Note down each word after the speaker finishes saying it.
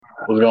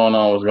What's going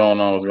on? What's going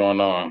on? What's going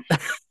on?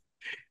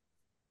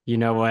 You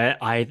know what?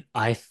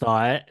 I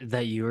thought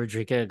that you were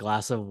drinking a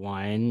glass of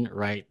wine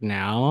right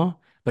now,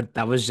 but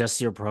that was just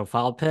your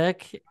profile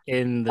pic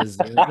in the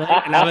Zoom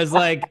thing. And I was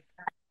like,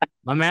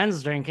 my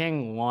man's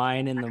drinking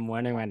wine in the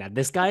morning right now.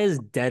 This guy is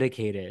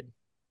dedicated.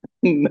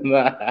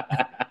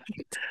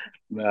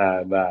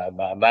 Nah,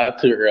 nah, not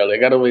too early. I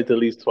gotta wait till at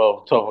least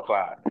 12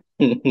 o'clock.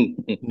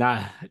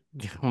 Nah,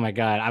 oh my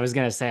God. I was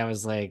gonna say, I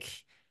was like,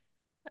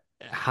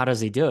 how does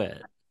he do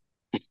it?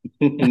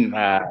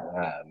 Not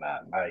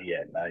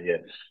yet, not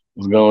yet.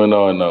 What's going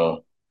on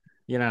though?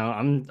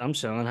 I'm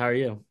chilling. How are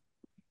you?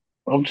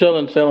 I'm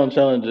chilling,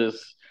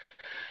 just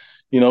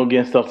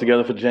getting stuff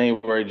together for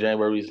January.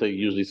 January is like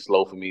usually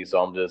slow for me,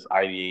 so I'm just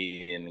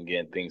ideating and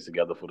getting things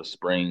together for the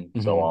spring.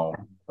 So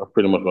Hmm. that's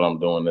pretty much what I'm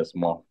doing this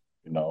month.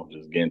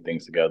 Just getting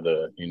things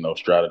together,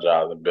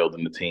 strategizing,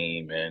 building the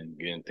team and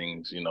getting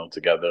things,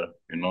 together,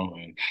 and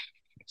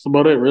that's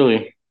about it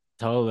really.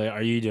 Totally.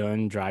 Are you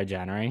doing dry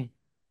January?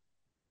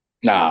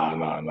 Nah.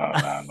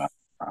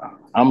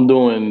 I'm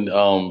doing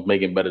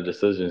making better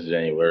decisions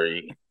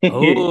January.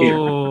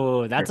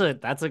 Oh, that's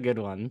a good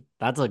one.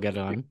 That's a good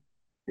one.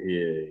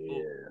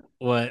 Yeah.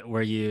 What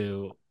were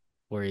you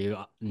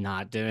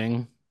not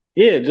doing?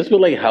 Yeah, just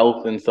with like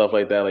health and stuff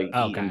like that, like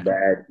Oh, eating okay.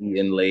 bad,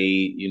 eating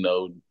late,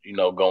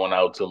 going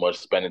out too much,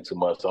 spending too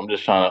much. So I'm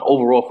just trying to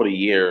overall for the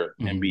year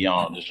and Hmm.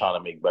 beyond, just trying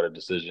to make better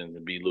decisions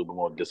and be a little bit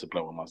more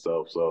disciplined with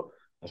myself. So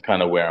that's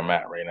kind of where I'm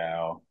at right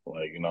now.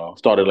 Like,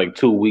 started like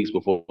 2 weeks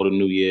before the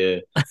new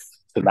year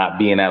to not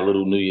be in that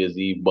little New Year's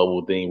Eve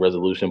bubble thing,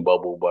 resolution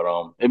bubble. But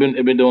it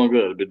been doing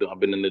good. I've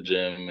been in the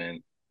gym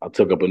and I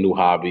took up a new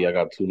hobby. I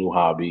got two new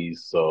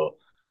hobbies, so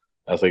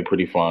that's like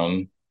pretty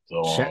fun.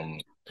 So Share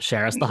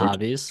share us the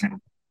hobbies.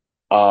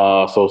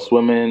 so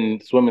swimming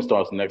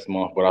starts next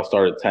month, but I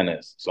started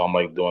tennis. So I'm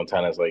like doing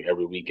tennis like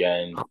every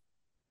weekend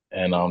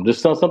and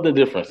just something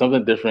different,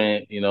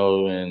 and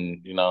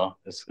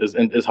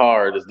it's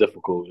hard, it's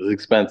difficult, it's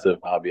expensive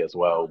hobby as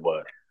well,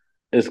 but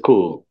it's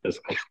cool. It's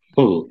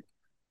cool.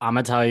 I'm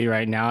gonna tell you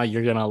right now,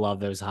 you're gonna love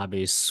those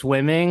hobbies.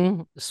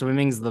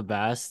 Swimming's the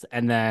best,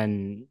 and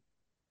then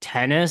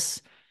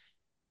tennis.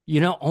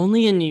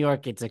 Only in New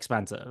York it's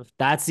expensive.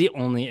 That's the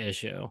only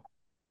issue,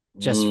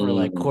 just for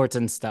like Mm, courts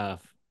and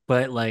stuff.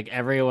 But like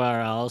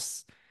everywhere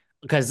else,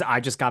 because I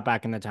just got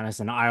back into tennis,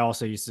 and I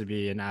also used to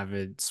be an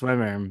avid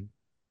swimmer.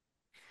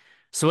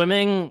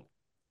 Swimming,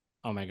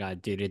 oh my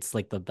God, dude, it's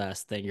like the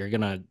best thing. You're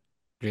gonna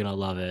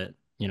love it,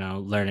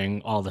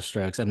 learning all the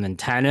strokes. And then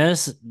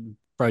tennis,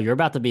 bro, you're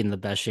about to be in the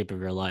best shape of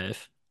your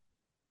life.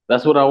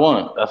 that's what I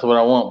want. That's what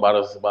I want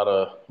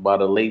by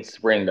the late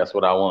spring. That's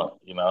what I want.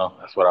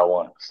 That's what I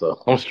want.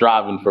 So I'm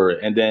striving for it.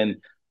 And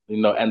then,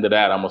 end of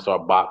that, I'm gonna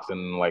start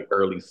boxing like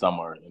early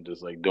summer and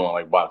just like doing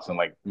like boxing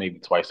like maybe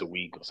twice a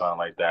week or something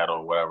like that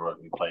or whatever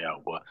we play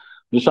out. But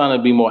I'm just trying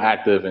to be more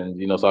active and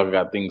so I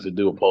got things to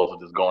do opposed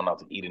to just going out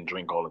to eat and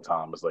drink all the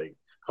time. It's like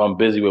if I'm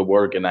busy with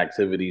work and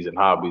activities and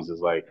hobbies,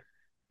 it's like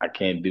I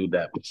can't do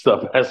that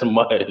stuff as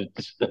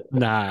much.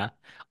 Nah,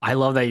 I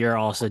love that you're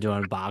also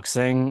doing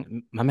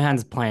boxing. My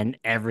man's playing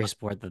every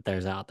sport that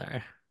there's out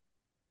there.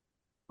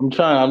 I'm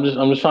trying.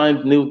 I'm just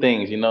trying new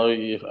things.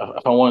 If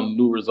I want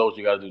new results,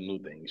 you got to do new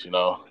things.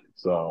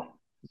 So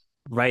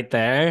Right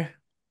there,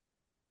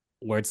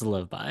 words to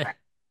live by.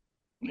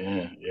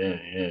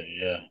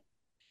 yeah.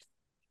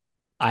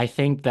 I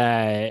think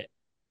that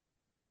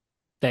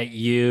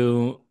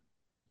you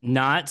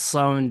not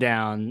slowing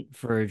down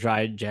for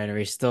dry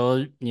January,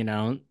 still,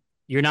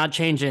 you're not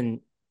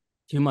changing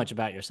too much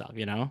about yourself.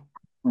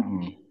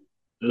 Mhm.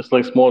 Just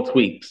like small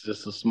tweaks,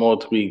 just the small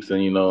tweaks,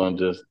 and and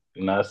just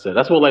that's it.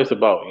 That's what life's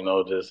about.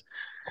 Just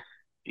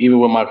even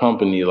with my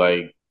company,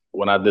 like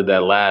when I did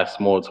that last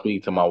small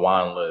tweak to my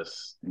wine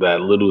list,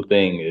 that little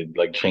thing, it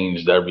like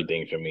changed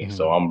everything for me.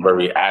 So Mhm. I'm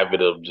very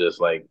avid of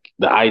just like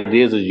the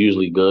ideas is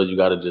usually good. You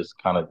got to just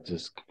kind of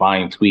just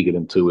fine tweak it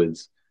into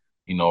its,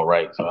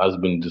 right. So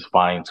I've been just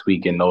fine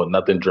tweaking, no,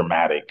 nothing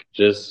dramatic,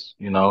 just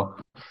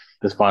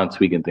fine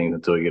tweaking things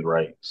until you get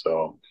right.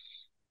 So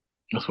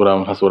that's what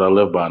I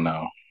live by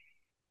now.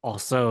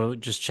 Also,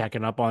 just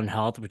checking up on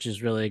health, which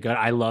is really good.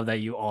 I love that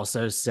you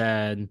also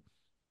said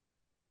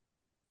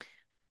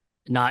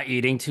not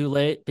eating too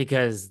late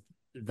because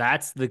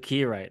that's the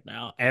key right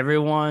now.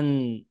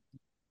 Everyone,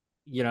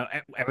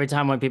 every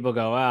time when people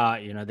go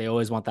out, they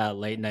always want that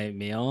late night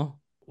meal,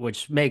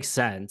 which makes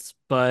sense.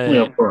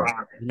 Yeah, But, of course.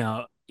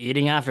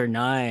 eating after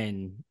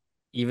 9,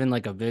 even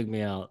like a big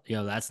meal,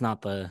 that's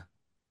not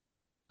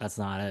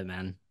it,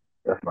 man.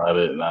 That's not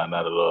it. Not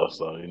at all.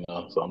 So,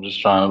 so I'm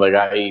just trying to like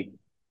I ate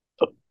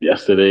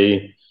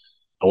yesterday.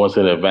 I went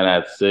to the event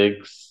at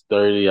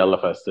 6:30. I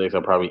left at 6. I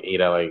probably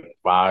ate at like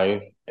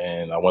 5.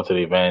 And I went to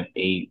the event,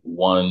 ate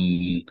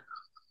one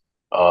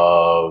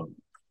uh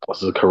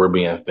what's the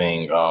Caribbean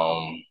thing?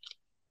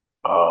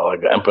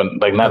 Like like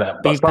Like a not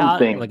but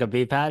something. like a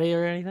beef patty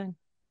or anything?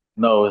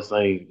 No, it's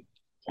like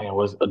it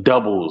was a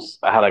doubles.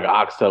 I had like an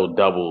oxtail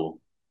double.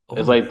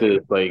 It's Oh, like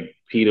this like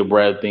pita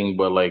bread thing,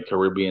 but like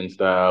Caribbean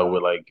style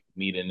with like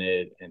meat in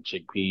it and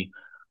chickpea.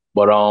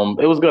 But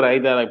it was good. I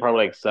ate that like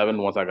probably like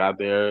seven once I got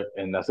there,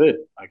 and that's it.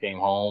 I came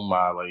home.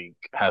 I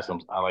had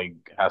some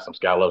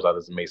scallops. I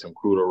just made some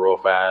crudo real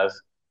fast,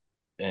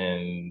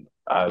 and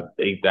I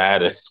ate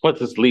that and went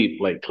to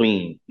sleep like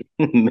clean,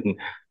 and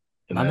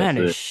My man that's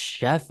is it.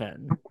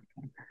 chefing.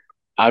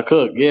 I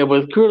cook, yeah,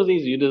 but crudo's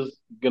easy. You just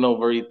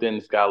very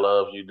thin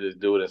scallops. You just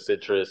do it in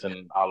citrus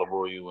and olive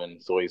oil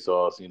and soy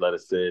sauce. And you let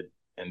it sit,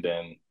 and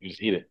then you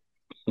just eat it.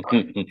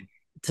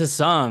 To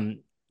some,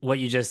 what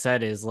you just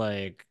said is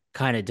like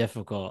kind of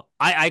difficult.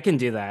 I can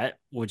do that,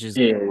 which is,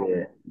 Yeah,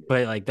 yeah,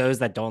 but like those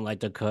that don't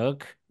like to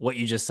cook, what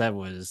you just said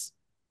was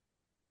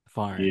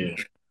foreign. yeah.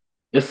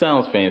 It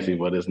sounds fancy,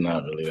 but it's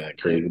not really that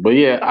crazy. But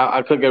yeah,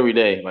 I cook every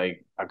day.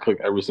 Like I cook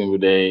every single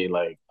day.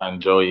 Like I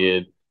enjoy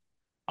it.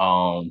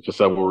 For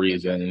several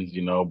reasons,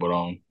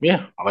 But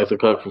yeah, I like to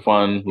cook for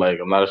fun. Like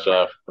I'm not a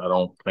chef. I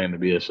don't plan to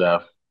be a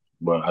chef,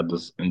 but I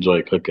just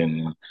enjoy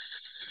cooking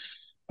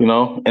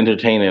and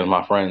entertaining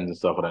my friends and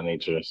stuff of that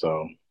nature.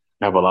 So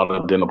I have a lot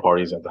of dinner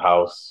parties at the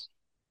house.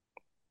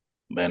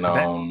 And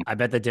I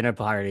bet the dinner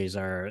parties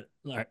are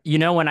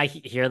when I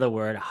hear the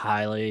word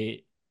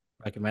highly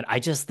recommend, I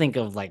just think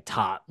of like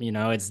top,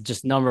 it's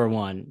just number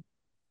one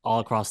all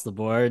across the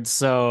board.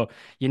 So,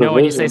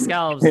 when you say provision.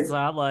 scallops, it's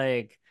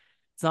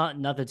not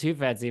nothing too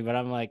fancy, but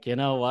I'm like, you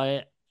know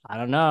what? I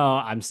don't know.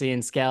 I'm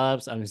seeing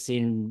scallops, I'm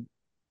seeing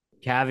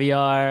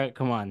caviar.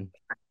 Come on.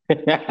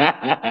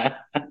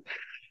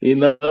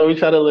 We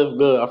try to live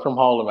good. I'm from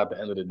Harlem at the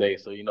end of the day,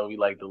 so we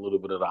like a little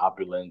bit of the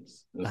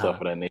opulence and stuff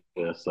Uh, of that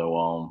nature.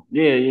 So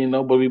yeah,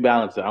 but we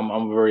balance it. I'm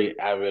a very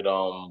avid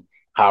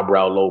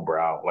highbrow,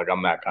 lowbrow. Like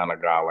I'm that kind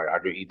of guy. Like I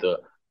could eat the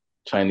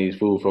Chinese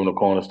food from the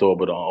corner store,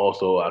 but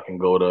also I can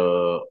go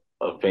to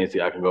a fancy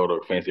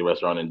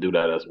restaurant and do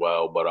that as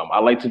well. But I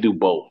like to do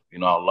both. I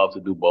love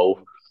to do both.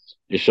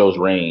 It shows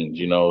range,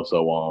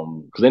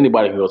 so because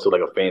anybody can go to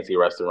like a fancy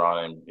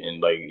restaurant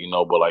and like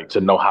but like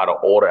to know how to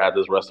order at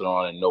this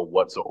restaurant and know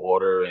what to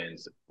order and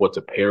what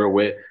to pair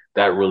with,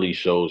 that really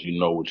shows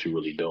what you're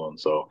really doing.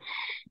 So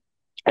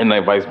and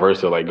like vice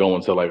versa, like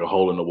going to like a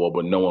hole in the wall,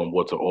 but knowing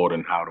what to order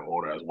and how to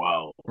order as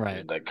well,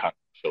 right, that kind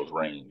of shows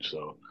range.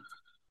 So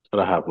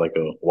but I have like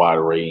a wide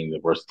range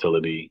of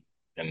versatility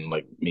and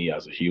like me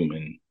as a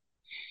human.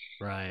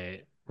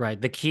 right, right.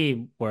 The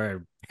key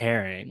word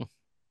pairing.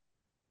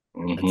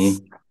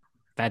 That's Hmm.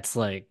 that's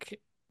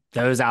like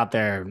those out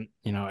there,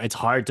 it's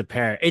hard to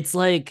pair. It's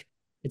like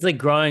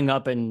growing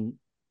up and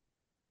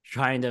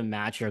trying to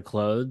match your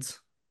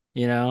clothes,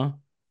 you know?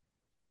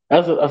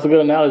 That's a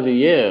good analogy.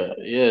 Yeah,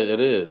 yeah, it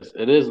is.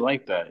 It is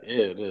like that.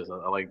 Yeah, it is.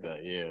 I like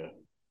that. Yeah.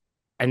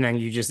 And then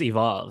you just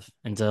evolve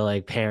into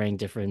like pairing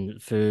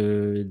different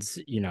foods,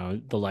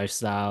 the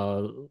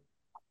lifestyle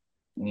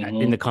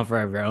in the Hmm. comfort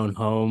of your own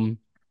home,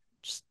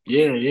 just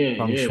Yeah, yeah,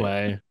 feng yeah.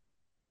 shui.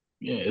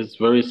 Yeah, it's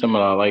very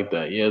similar. I like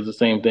that. Yeah, it's the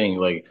same thing.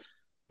 Like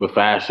with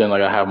fashion,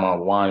 like I have my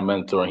wine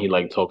mentor and he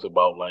like talks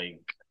about like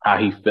how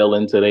he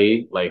feeling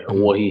today, like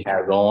Mhm. what he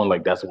has on,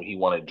 like that's what he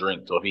want to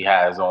drink. So if he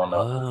has on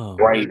a Oh,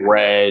 bright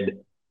red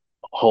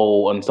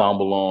whole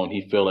ensemble on,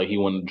 he feel like he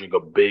want to drink a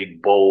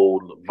big,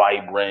 bold,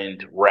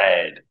 vibrant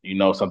red,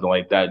 something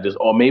like that. Just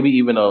or maybe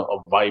even a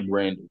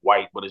vibrant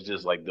white, but it's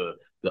just like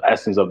the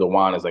essence of the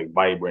wine is like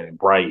vibrant and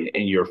bright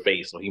in your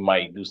face. So he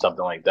might do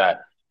something like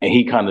that. And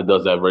he kind of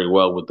does that very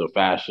well with the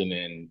fashion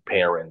and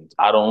pairings.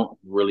 I don't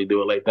really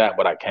do it like that,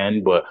 but I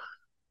can. But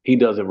he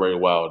does it very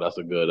well. That's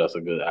a good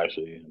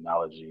actually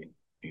analogy.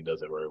 He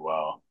does it very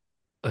well.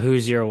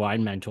 who's your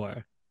wine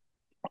mentor?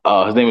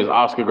 His name is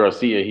Oscar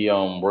Garcia.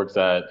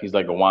 He's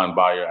like a wine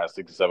buyer at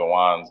 67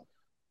 Wines.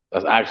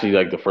 That's actually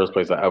like the first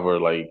place I ever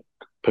like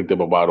picked up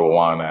a bottle of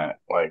wine at.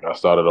 Like I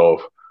started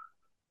off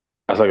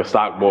as like a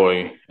stock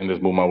boy and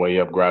just moved my way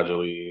up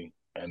gradually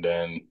and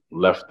then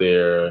left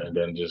there and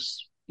then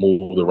just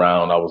moved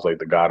around. I was like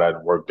the guy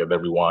that worked at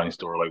every wine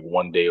store like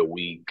one day a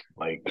week.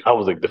 Like I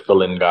was like the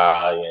fill-in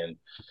guy and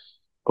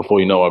before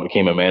you know I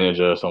became a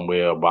manager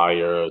somewhere, a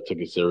buyer, took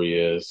it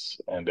serious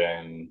and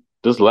then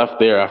just left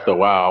there after a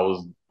while. I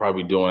was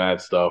probably doing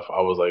that stuff.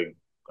 I was like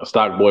a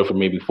stock boy for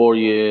maybe 4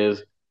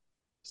 years,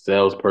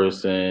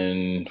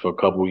 salesperson for a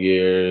couple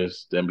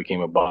years, then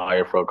became a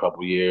buyer for a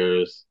couple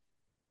years,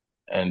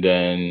 and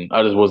then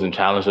I just wasn't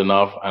challenged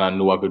enough, and I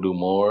knew I could do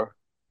more.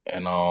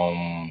 And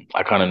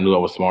I kind of knew I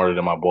was smarter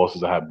than my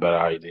bosses. I had better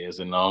ideas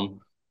than them.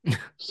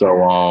 So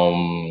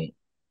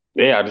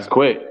yeah, I just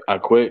quit. I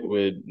quit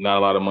with not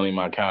a lot of money in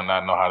my account,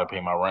 not know how to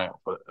pay my rent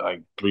for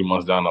like 3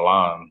 months down the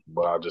line.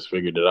 But I just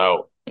figured it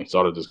out and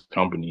started this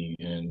company.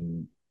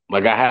 And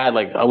like I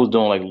was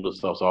doing like little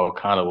stuff, so I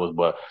kind of was,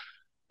 but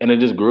and it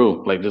just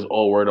grew like just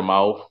all word of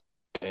mouth.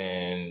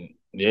 And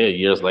yeah,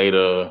 years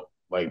later,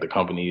 like the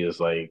company is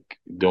like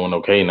doing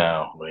okay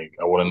now. Like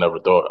I would have never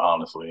thought,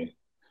 honestly.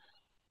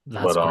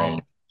 That's But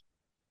great.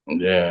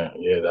 yeah,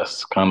 yeah,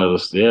 that's kind of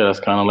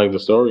like the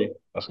story.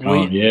 That's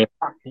kind of We yeah.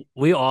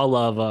 we all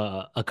love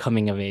a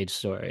coming of age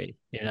story,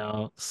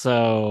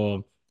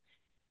 So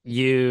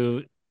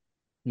you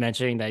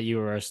mentioning that you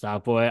were a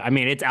stock boy, I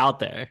mean, it's out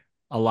there.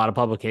 A lot of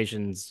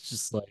publications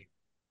just like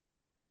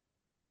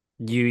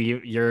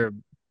you're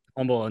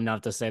humble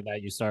enough to say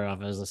that you started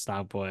off as a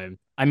stock boy.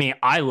 I mean,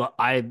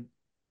 I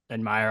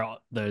admire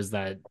those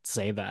that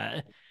say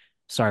that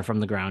start from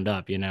the ground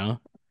up, you know?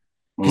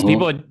 Because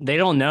people Hmm. they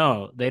don't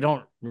know, they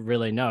don't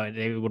really know.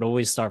 They would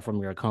always start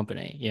from your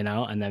company, you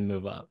know, and then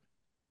move up.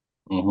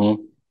 Hmm.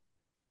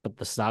 But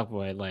the stock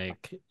boy,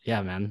 like,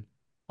 yeah, man.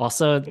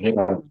 Also,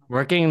 Yeah.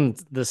 working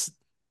this,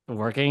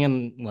 working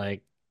in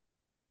like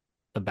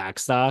the back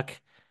stock,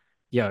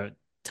 yo,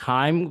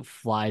 time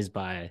flies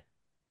by.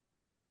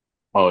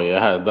 Oh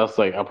yeah, that's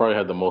like I probably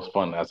had the most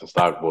fun as a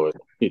stock boy.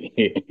 Because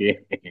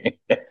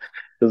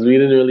we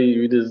didn't really,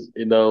 we just,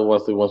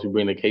 once we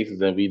bring the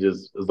cases in, we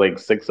just, it's like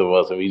six of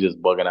us, and we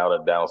just bugging out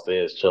at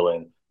downstairs,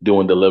 chilling,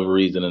 doing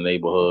deliveries in the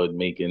neighborhood,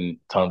 making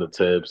tons of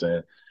tips,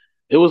 and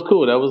it was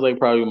cool. That was like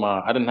probably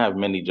I didn't have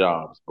many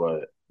jobs,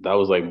 but that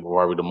was like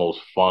probably the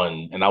most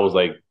fun, and I was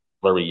like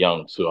very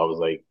young too. I was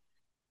like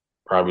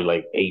probably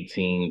like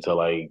 18 to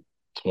like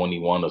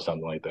 21 or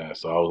something like that.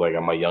 So I was like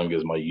at my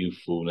youngest, my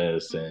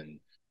youthfulness, and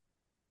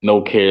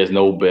no cares,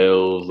 no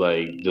bills,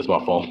 like just my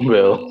phone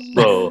bill.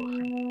 So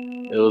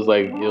it was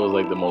like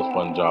the most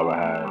fun job I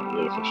had,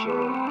 yeah, for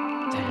sure.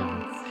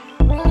 Damn.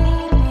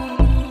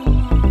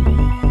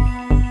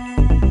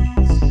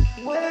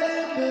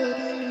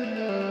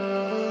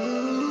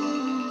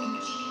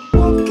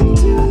 Walking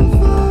to the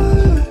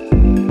fire,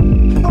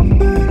 I'm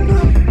burning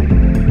up.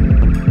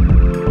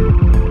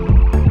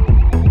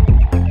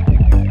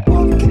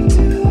 Walking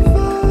to the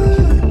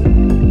fire,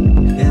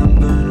 yeah, I'm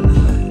burning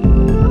up.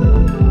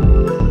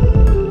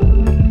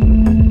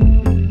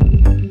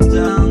 It's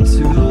down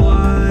to the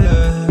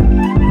wire.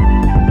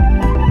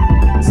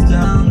 It's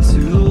down to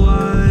the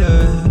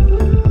wire.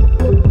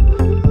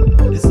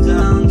 It's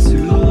down to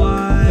the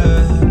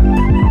wire.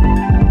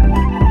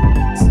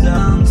 It's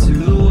down to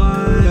the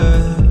wire.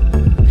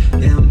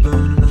 Yeah, I'm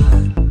burning up.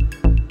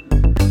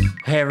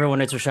 Hey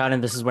everyone, it's Rashad,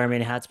 and this is Wear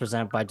Many Hats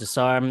presented by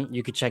Disarm.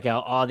 You can check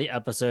out all the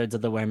episodes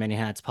of the Wear Many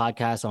Hats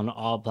podcast on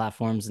all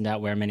platforms and at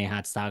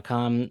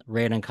wearmanyhats.com.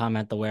 Rate and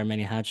comment the Wear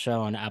Many Hats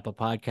show on Apple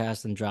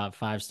Podcasts and drop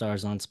 5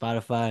 stars on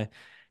Spotify.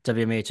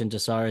 WMH and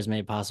Disar is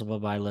made possible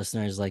by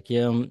listeners like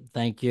you.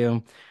 Thank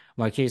you.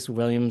 Marquis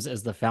Williams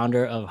is the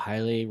founder of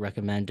Highly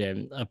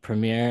Recommended, a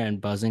premier and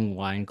buzzing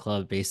wine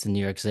club based in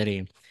New York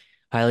City.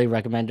 Highly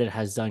Recommended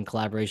has done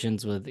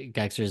collaborations with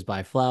Gexer's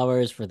Buy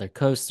Flowers for their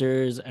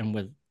coasters and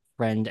with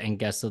friend and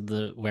guest of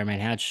the Wear My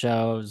Hat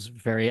show's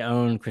very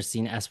own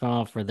Christine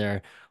Espinal for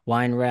their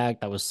wine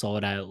rack that was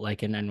sold at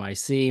Lycan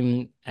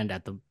NYC and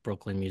at the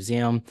Brooklyn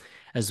Museum,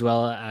 as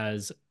well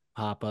as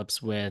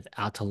pop-ups with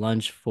Out to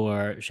Lunch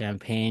for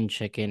champagne,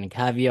 chicken, and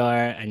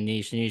caviar, and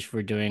Niche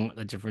for doing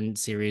a different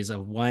series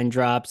of wine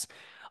drops,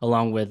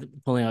 along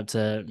with pulling up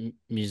to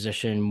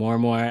musician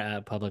More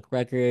at Public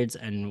Records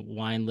and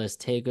Wine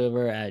List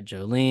Takeover at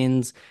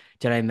Jolene's.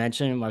 Did I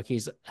mention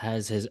Marquis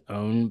has his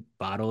own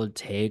bottled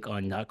take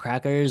on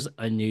Nutcrackers,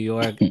 a New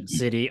York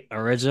City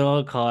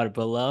original called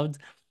Beloved?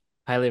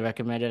 Highly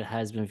recommended,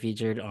 has been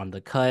featured on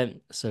The Cut,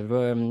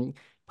 Severum,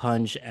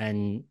 Punch,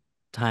 and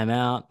Time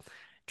Out.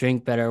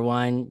 Drink better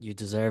wine, you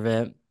deserve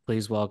it.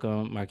 Please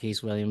welcome Marquis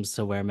Williams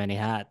to Wear Many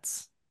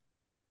Hats.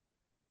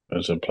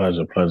 It's a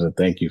pleasure, pleasure.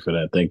 Thank you for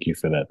that. Thank you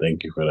for that.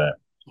 Thank you for that.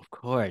 Of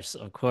course,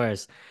 of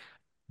course.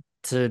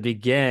 To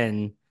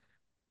begin,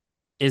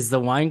 is the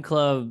wine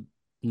club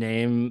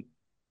name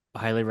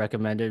highly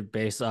recommended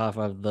based off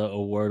of the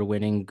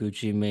award-winning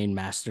Gucci Mane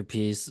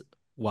masterpiece,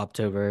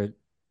 Woptober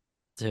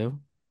 2?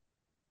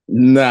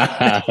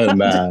 Nah,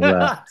 nah,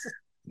 nah,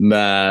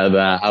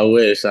 nah. I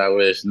wish, I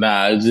wish.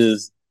 Nah,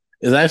 it's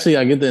actually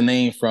I get the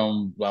name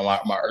from my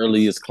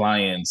earliest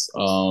clients.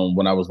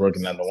 When I was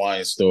working at the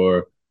wine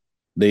store,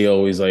 they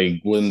always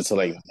like wanted to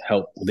like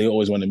help. They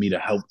always wanted me to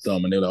help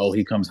them, and they're like, "Oh,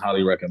 he comes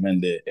highly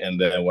recommended." And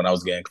then when I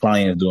was getting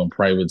clients doing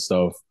private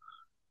stuff,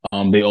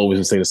 they always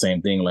would say the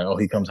same thing, like, "Oh,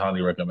 he comes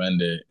highly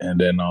recommended." And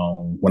then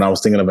when I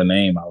was thinking of a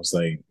name, I was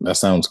like, "That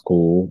sounds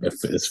cool. If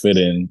it's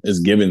fitting, it's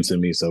given to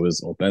me, so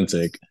it's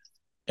authentic."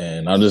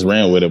 And I just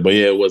ran with it. But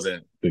yeah, it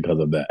wasn't because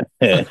of that.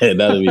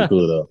 That'd be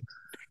cool though.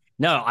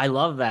 No, I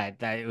love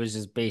that it was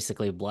just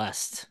basically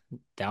blessed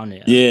down to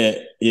you. Yeah,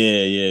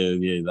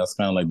 yeah. That's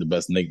kind of like the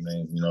best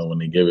nickname, when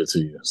they give it to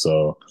you.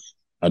 So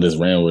I just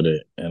ran with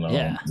it, and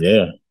Yeah,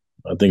 yeah,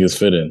 I think it's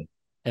fitting.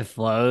 it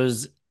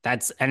flows.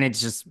 And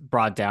it's just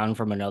brought down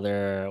from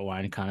another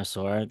wine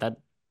connoisseur. That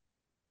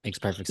makes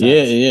perfect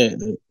Yeah,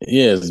 sense.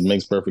 yeah. It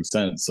makes perfect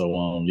sense. So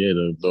yeah,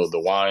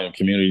 the wine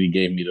community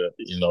gave me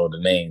the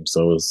name,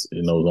 so it's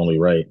only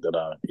right that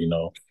I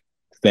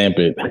stamp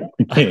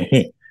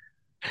it.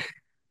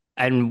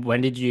 And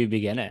when did you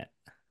begin it?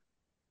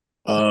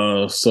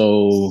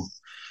 So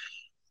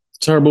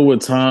terrible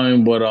with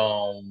time, but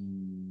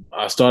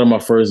I started my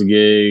first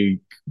gig.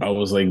 I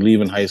was like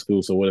leaving high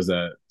school, so what is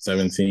that?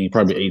 17,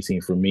 probably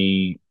 18 for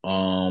me.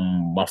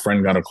 My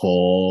friend got a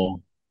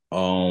call.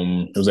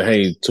 It was like,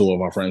 hey, two of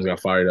my friends got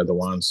fired at the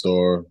wine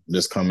store.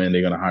 Just come in,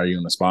 they're gonna hire you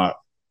on the spot.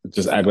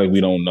 Just act like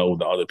we don't know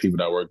the other people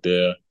that work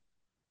there.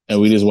 And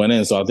we just went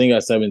in. So I think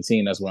at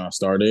 17, that's when I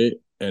started.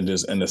 And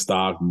just in the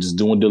stock, just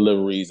doing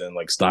deliveries and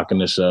like stocking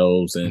the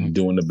shelves and Mhm.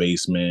 doing the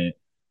basement.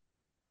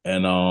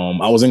 And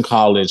I was in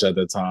college at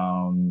the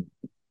time.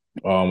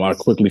 I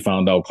quickly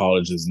found out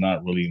college is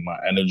not really my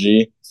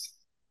energy.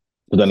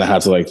 But then I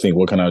had to like think,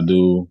 what can I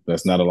do?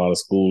 That's not a lot of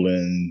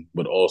schooling,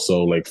 but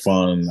also like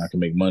fun. I can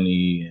make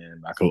money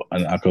and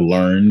I could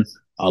learn.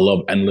 I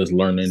love endless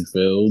learning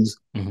fields.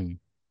 Mhm.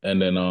 And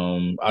then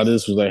I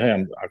just was like,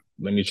 hey,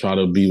 let me try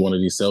to be one of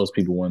these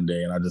salespeople one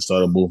day. And I just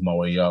started moving my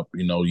way up,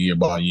 year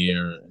by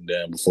year. And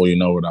then before you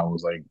know it, I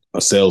was like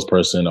a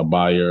salesperson, a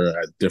buyer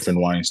at different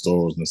wine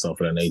stores and stuff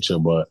of that nature.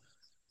 But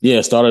yeah,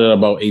 it started at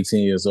about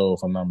 18 years old,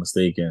 if I'm not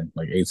mistaken,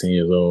 like 18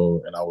 years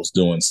old. And I was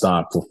doing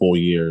stock for 4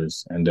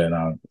 years. And then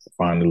I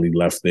finally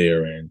left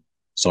there and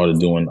started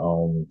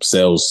doing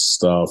sales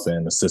stuff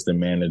and assistant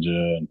manager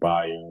and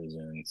buyers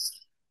and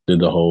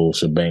did the whole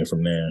shebang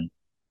from there.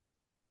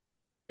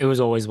 It was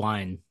always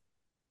wine.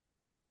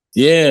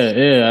 Yeah,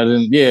 yeah, I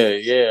didn't. Yeah,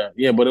 yeah,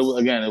 yeah. But it was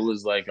again, it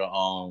was like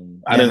Never.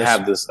 I didn't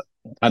have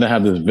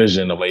this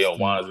vision of like, yo, Mm.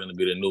 wine is gonna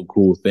be the new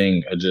cool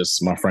thing. I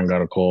just my friend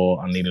got a call.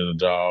 I needed a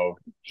job.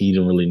 He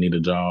didn't really need a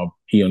job.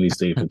 He only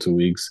stayed for 2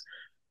 weeks,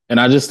 and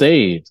I just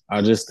stayed.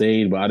 I just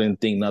stayed, but I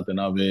didn't think nothing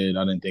of it.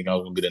 I didn't think I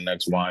was gonna be the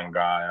next wine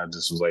guy. I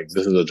just was like,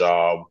 this is a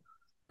job.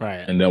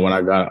 Right. And then when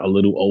I got a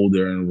little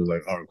older and was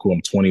like, all right, cool,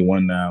 I'm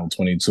 21 now,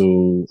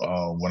 22,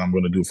 what I'm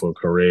going to do for a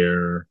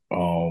career,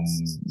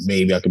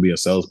 maybe I could be a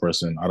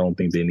salesperson. I don't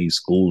think they need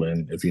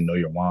schooling. If you know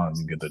your wine,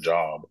 you get the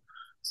job.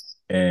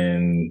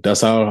 And that's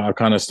how I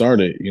kind of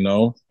started, and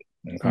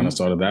kind of Mm.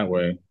 started that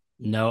way.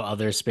 No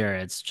other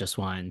spirits, just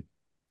wine.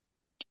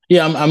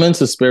 Yeah, I'm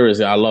into spirits.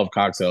 Yeah, I love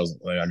cocktails.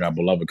 Like I got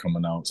Beloved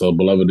coming out. So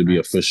Beloved to be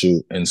Right.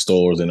 official in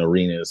stores and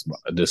arenas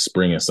this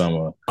spring and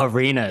summer.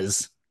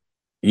 Arenas.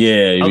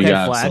 Yeah, we Okay,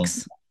 got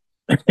some.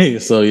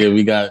 flex. So yeah,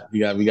 we got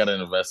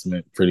an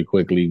investment pretty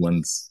quickly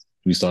once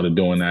we started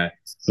doing that.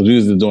 Because we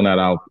was doing that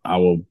out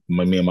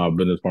me and my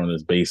business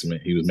partner's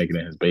basement. He was making it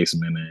in his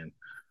basement, and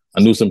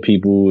I knew some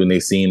people, and they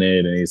seen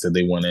it, and they said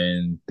they went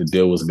in. The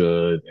deal was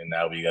good, and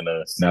now we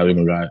gonna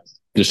got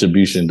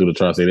distribution through the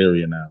tri-state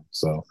area now.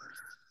 So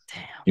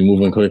Damn. you're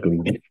moving quickly,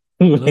 moving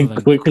Moving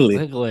quickly.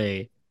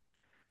 quickly.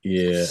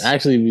 Yeah,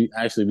 actually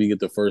we get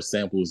the first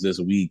samples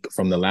this week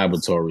from the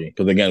laboratory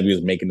because again we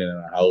was making it in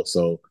our house,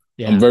 so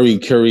I'm Yeah. very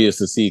curious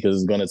to see because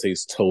it's gonna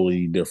taste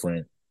totally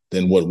different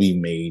than what we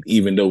made,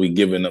 even though we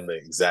given them the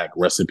exact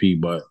recipe,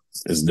 but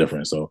it's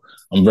different. So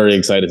I'm very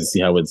excited to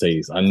see how it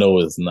tastes. I know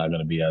it's not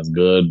gonna be as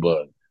good,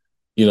 but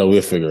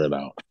we'll figure it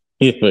out.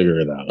 We'll figure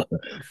it out.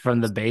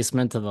 From the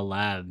basement to the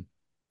lab.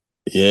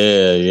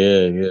 Yeah,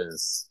 yeah,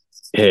 yes.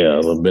 Yeah,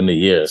 it's been a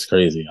year. It's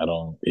crazy. I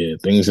don't. Yeah,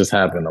 things just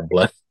happen. I'm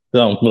blessed.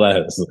 I'm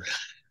blessed.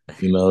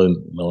 Knowing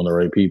the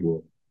right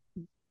people.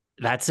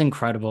 That's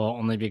incredible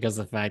only because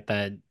the fact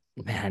that,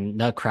 man,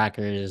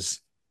 nutcrackers,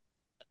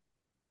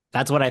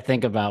 that's what I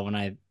think about when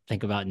I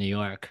think about New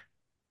York.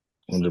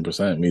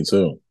 100%. Me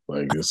too.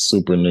 Like it's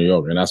super New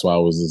York, and that's why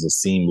it was just a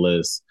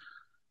seamless,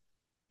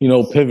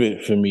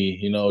 pivot for me.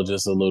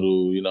 Just a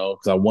little,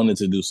 because I wanted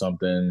to do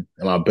something,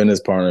 and my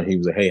business partner, he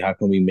was like, "Hey, how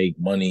can we make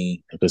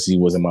money?" Because he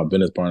wasn't my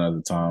business partner at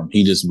the time.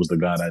 He just was the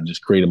guy that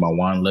just created my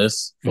wine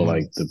list for Mhm.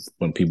 like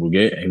when people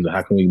get. And he was like,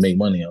 "How can we make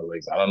money?" I was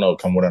like, "I don't know.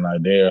 Come with an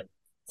idea.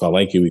 If I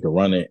like it, we can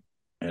run it."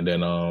 And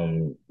then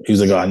he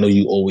was like, "Oh, I know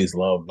you always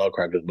love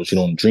nutcrackers, but you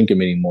don't drink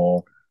them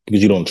anymore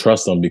because you don't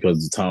trust them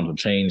because the times have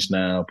changed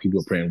now. People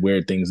are putting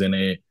weird things in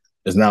it.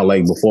 It's not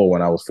like before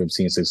when I was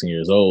 15, 16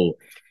 years old."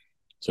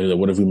 So he's like,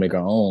 what if we make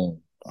our own?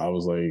 I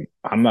was like,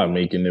 I'm not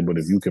making it, but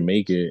if you can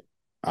make it,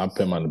 I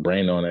put my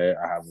brain on it.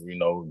 I have,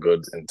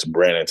 good into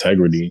brand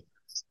integrity.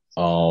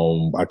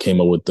 We came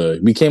up with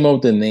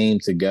the name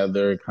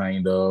together,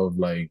 kind of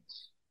like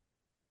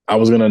I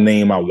was gonna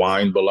name my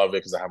wine Beloved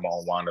because I have my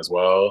own wine as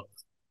well.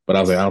 But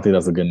I was like, I don't think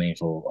that's a good name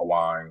for a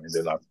wine. And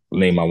then I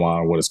named my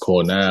wine what it's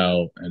called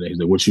now. And then he's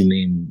like, what you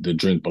name the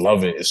drink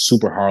Beloved? It's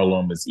super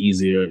Harlem. It's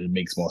easier. It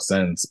makes more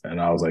sense.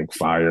 And I was like,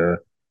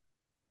 fire.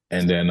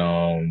 And then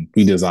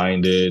we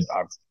designed it.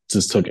 I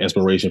just took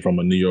inspiration from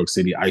a New York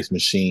City ice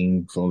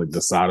machine, from like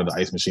the side of the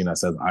ice machine that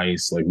says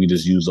ice. Like we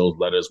just use those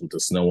letters with the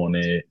snow on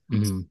it.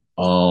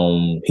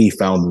 Mhm. He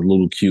found the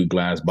little cute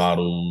glass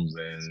bottles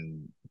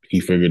and he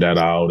figured that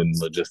out, and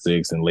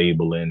logistics and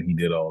labeling. He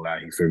did all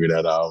that. He figured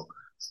that out.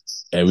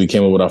 And we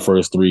came up with our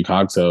first three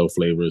cocktail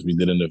flavors. We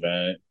did an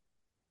event.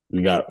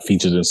 We got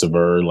featured in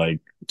Severe like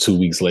 2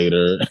 weeks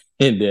later.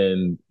 And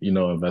then,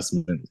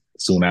 investment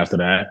soon after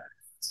that.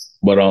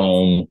 But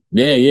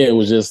yeah, yeah, it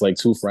was just like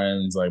two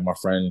friends. Like my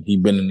friend,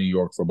 he'd been in New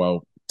York for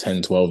about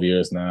 10, 12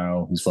 years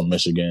now. He's from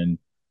Michigan.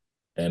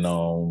 And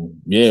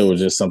yeah, it was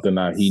just something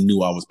that he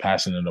knew I was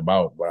passionate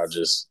about. But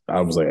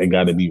I was like, it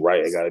gotta be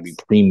right, it gotta be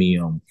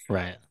premium.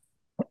 Right.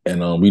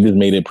 And we just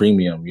made it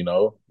premium, we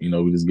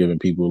just giving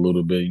people a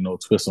little bit,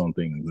 twist on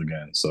things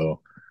again. So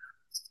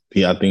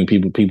yeah, I think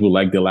people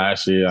liked it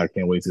last year. I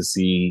can't wait to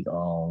see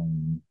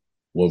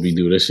what we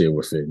do this year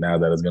with it now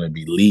that it's gonna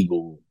be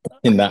legal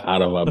and not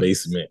out of our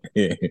basement.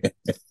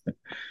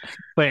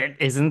 But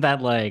isn't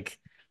that like,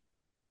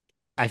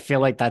 I feel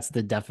like that's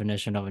the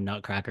definition of a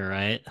nutcracker,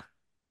 right?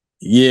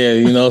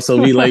 Yeah, so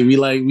we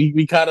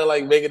kind of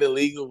like make it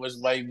illegal, which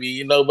might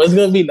be, but it's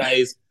gonna be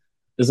nice.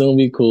 It's gonna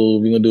be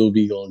cool. We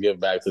gonna give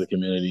back to the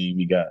community.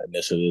 We got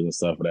initiatives and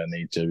stuff of that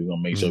nature. We're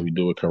gonna make sure Mhm. we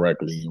do it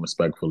correctly and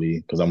respectfully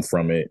because I'm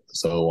from it.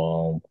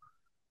 So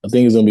I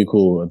think it's gonna be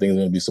cool. I think it's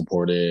gonna be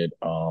supported.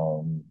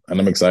 And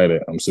I'm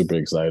excited. I'm super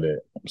excited.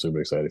 I'm super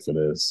excited for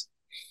this.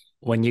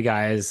 When you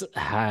guys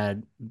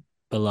had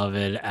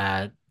Beloved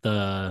at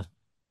the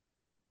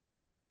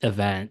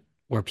event,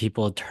 were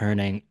people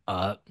turning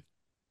up?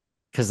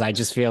 Because I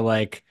just feel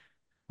like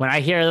when I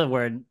hear the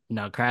word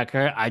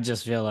Nutcracker, I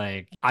just feel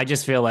like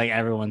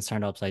everyone's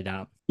turned upside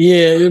down.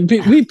 Yeah,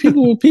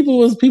 people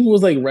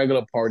was like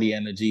regular party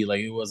energy.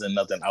 Like it wasn't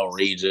nothing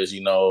outrageous,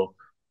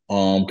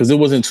 because it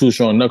wasn't too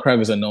strong.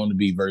 Nutcrackers are known to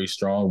be very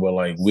strong, but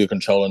like we're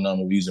controlling them.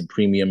 We're using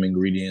premium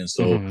ingredients,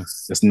 so Hmm.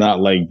 it's not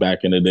like back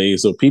in the day.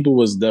 So people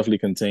was definitely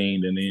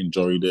contained and they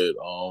enjoyed it.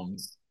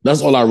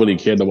 That's all I really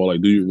cared about.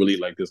 Like, do you really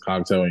like this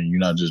cocktail and you're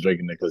not just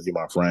drinking it because you're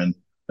my friend?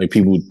 Like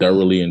people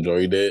thoroughly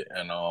enjoyed it,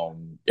 and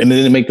it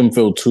didn't make them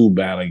feel too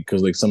bad. Like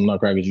because like some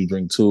nutcrackers you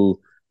drink two,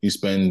 you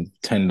spend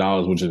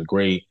 $10, which is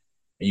great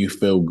and you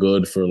feel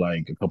good for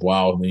like a couple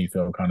hours, and then you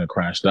feel kind of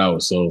crashed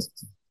out. So,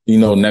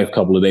 next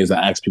couple of days, I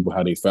asked people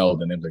how they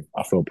felt, and they're like,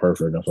 "I feel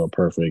perfect. I felt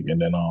perfect."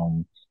 And then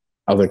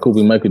I was like, "Cool,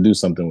 we might could do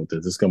something with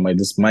this.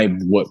 This might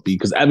what be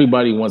because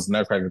everybody wants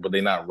nutcrackers, but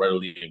they're not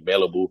readily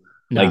available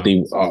No,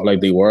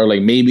 like they were.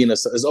 Like maybe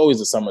it's always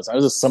the summertime.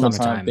 It's a summertime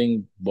summertime.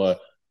 thing, but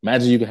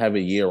imagine you could have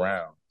it year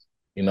round.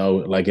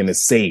 Like and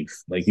it's safe.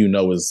 Like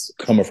it's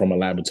coming from a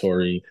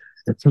laboratory.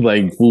 It's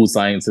like food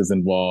scientists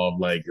involved.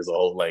 Like it's a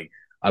whole like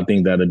I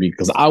think that'd be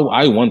because I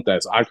want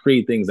that. So I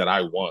create things that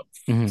I want.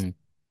 Hmm.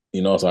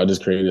 So I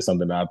just created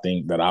something that I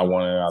think that I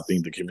wanted. I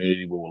think the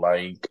community will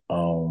like.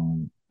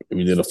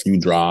 We did a few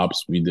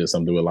drops. We did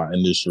something with our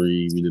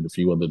industry. We did a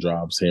few other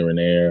drops here and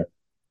there,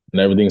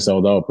 and everything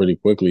sold out pretty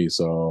quickly.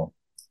 So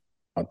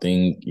I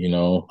think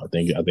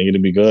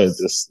it'll be good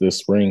this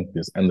spring,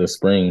 this end of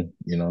spring.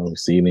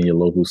 See it in your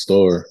local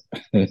store.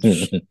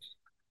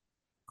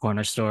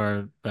 Corner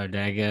store,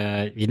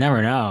 bodega. You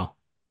never know.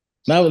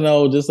 Not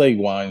no, just like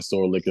wine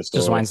store, liquor Just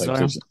store wine type store.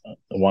 situation.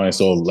 Wine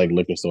store, like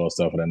liquor store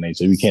stuff of that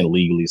nature. We can't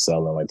legally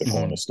sell in like the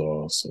corner Hmm.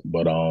 stores,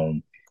 but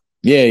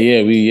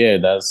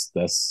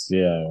that's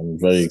yeah. I'm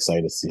very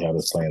excited to see how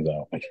this plans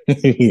out.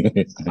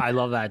 I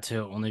love that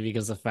too, only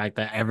because the fact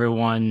that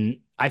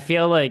I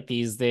feel like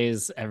these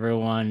days,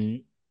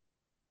 everyone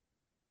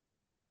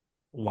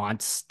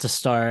wants to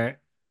start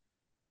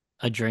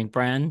a drink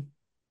brand,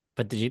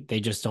 but they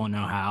just don't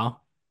know how.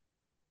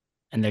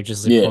 And they're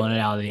just like Yeah, pulling it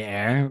out of the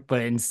air.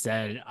 But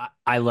instead,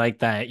 I like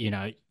that,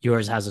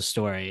 yours has a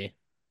story.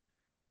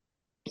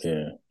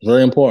 yeah,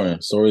 very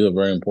important. Stories are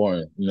very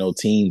important.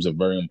 Teams are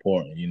very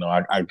important.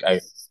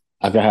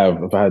 I could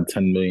have if I had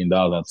 $10 million.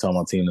 I tell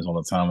my team this all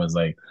the time. Is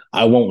like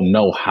I won't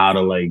know how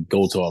to like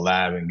go to a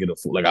lab and get a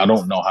food. Like I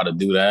don't know how to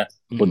do that.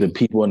 But the Hmm.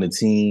 people on the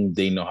team,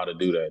 they know how to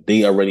do that.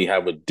 They already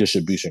have a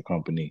distribution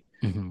company.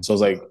 Hmm. So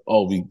it's like,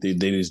 oh, they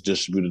just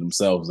distributed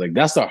themselves. Like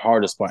that's the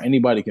hardest part.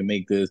 Anybody can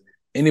make this.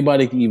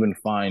 Anybody can even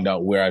find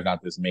out where I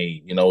got this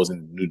made. It's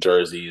in New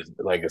Jersey.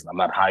 I'm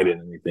not hiding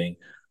anything.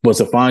 But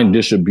to find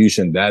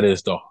distribution, that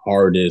is the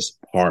hardest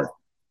part.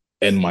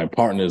 And my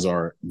partners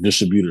are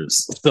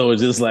distributors. So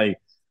it's just like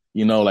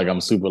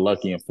I'm super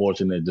lucky and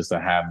fortunate just to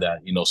have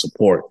that,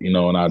 support,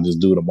 and I just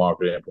do the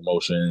marketing and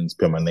promotions,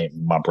 put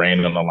my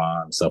brand on the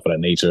line, stuff of that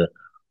nature.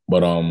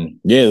 But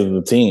yeah,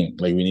 the team,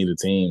 like we need a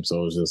team.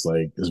 So it's just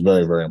like it's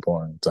very, very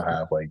important to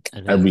have like It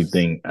is.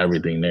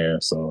 everything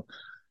there. So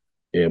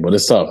yeah, but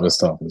it's tough. It's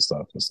tough. It's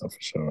tough. It's tough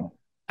for sure.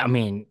 I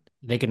mean,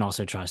 they can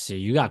also trust you.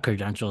 You got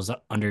credentials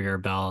under your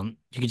belt.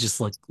 You could just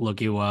look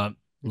you up,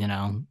 you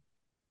know.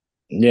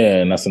 Yeah,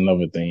 and that's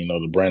another thing.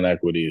 The brand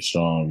equity is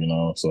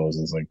strong. So it's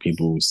just like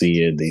people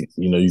see it.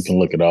 You can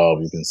look it up.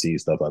 You can see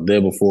stuff I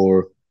did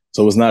before.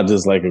 So it's not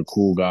just like a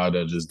cool guy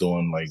that's just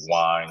doing like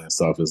wine and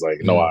stuff. It's like,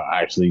 no, Mhm.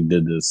 I actually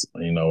did this,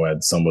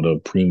 at some of the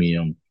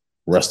premium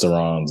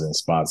restaurants and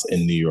spots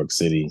in New York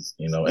City,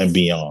 and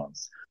beyond.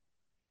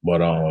 But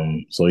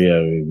so yeah,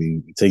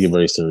 we take it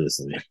very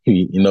seriously.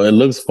 It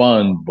looks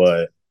fun,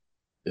 but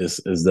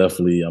it's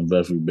definitely I'm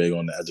definitely big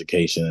on the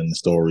education and the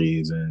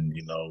stories and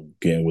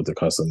getting with the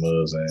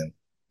customers and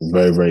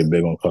very very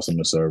big on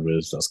customer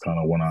service. That's kind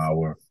of one of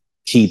our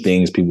key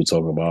things people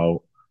talk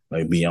about.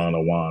 Like beyond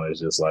the wine is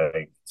just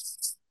like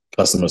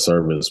customer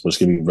service, which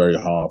can be very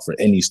hard for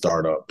any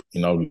startup.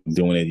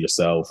 Doing it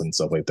yourself and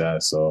stuff like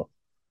that. So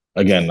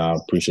again, I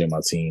appreciate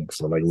my team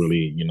for like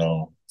really,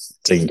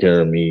 taking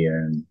care of me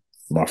and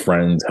my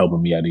friends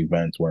helping me at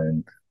events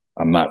when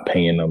I'm not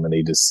paying them and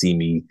they just see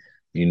me,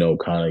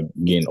 kind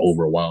of getting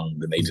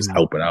overwhelmed and they just Mhm.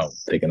 helping out,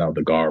 taking out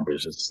the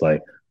garbage. It's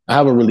like I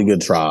have a really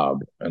good tribe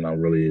and I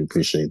really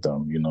appreciate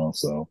them,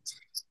 So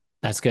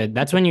That's good.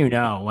 That's when you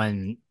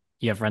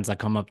have friends that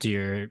come up to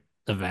your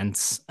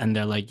events and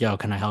they're like, "Yo,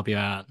 can I help you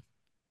out?"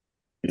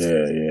 yeah,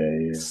 yeah,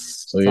 yeah.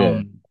 So yeah,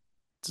 Some,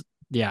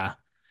 yeah,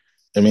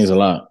 it means a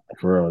lot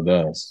for real. It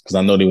does because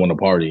I know they want to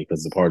party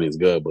because the party is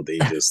good, but they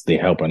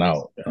helping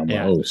out. And I'm like,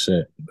 yeah. oh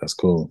shit, that's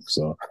cool.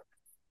 So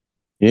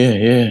Yeah,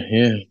 yeah,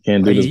 yeah.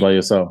 Can't Are do this you by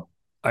yourself.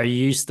 are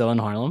you still in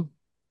Harlem?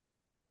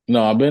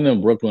 No, I've been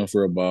in Brooklyn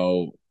for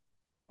about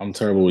I'm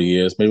terrible with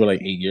years, maybe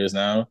like 8 years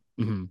now.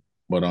 Hmm.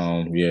 But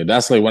yeah,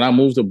 that's like when I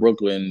moved to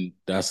Brooklyn.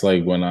 That's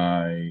like when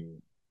I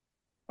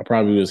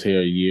probably was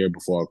here a year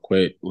before I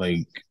quit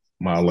like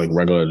my like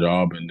regular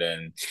job, and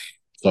then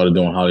started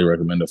doing highly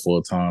recommended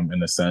full time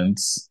in a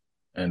sense.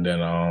 And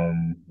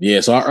then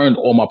yeah, so I earned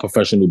all my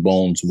professional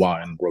bones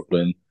while in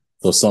Brooklyn.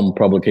 So some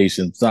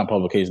publications, not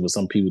publications, but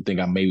some people think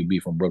I maybe be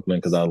from Brooklyn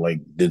because I like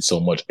did so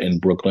much in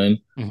Brooklyn.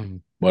 Hmm.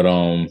 But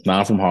now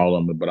I'm from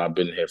Harlem, but I've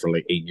been here for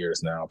like 8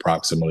 years now,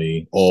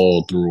 approximately,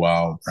 all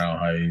throughout Crown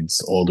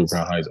Heights, all through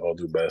Crown Heights, all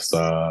through Best.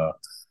 Now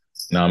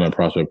I'm in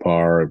Prospect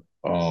Park.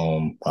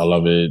 I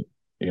love it.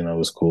 You know,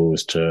 it's cool,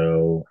 it's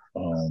chill.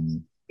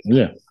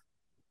 Yeah.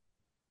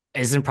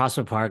 Isn't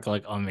Prospect Park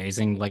like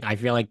amazing? Like I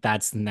feel like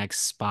that's the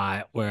next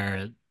spot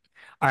where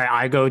all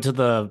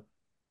right,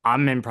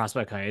 I'm in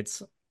Prospect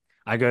Heights.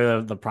 I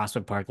go to the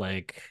Prospect Park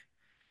like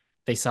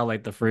they sell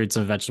like the fruits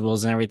and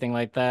vegetables and everything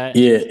like that.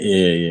 Yeah, yeah,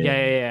 Yeah, yeah.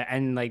 yeah, yeah.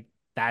 And like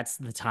that's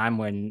the time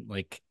when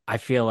like I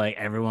feel like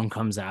everyone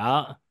comes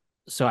out.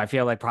 So I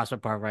feel like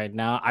Prospect Park right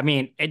now. I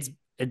mean, it's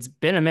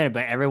been a minute,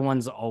 but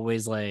everyone's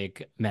always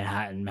like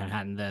Manhattan,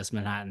 Manhattan this,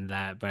 Manhattan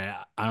that. But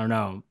I don't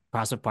know.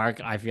 Prospect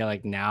Park, I feel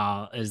like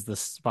now is the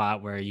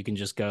spot where you can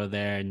just go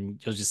there and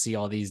you'll just see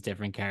all these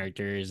different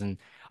characters. And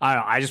I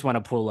don't know, I just want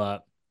to pull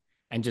up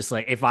and just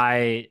like if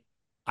I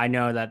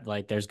know that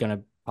like there's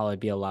gonna probably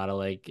be a lot of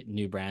like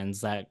new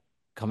brands that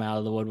come out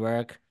of the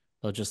woodwork.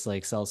 They'll just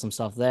like sell some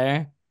stuff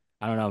there.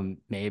 I don't know,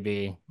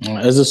 maybe.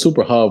 It's a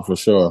super hub for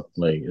sure.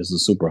 Like it's a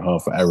super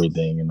hub for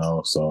everything, you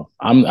know. So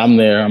I'm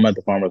there. I'm at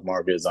the farmers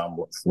markets. I'm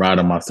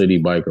riding my city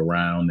bike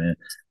around and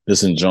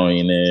just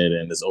enjoying it,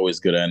 and it's always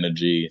good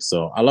energy.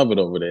 So I love it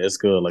over there. It's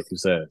good, like you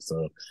said.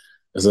 So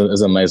it's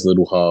a nice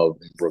little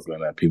hub in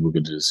Brooklyn that people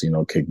could just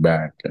kick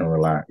back and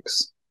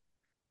relax.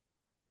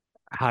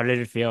 How did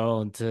it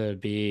feel to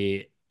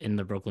be in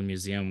the Brooklyn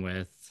Museum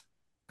with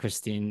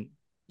Christine,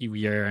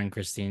 your and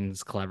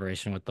Christine's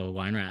collaboration with the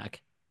wine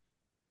rack?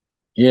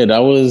 Yeah, that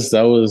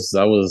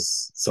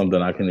was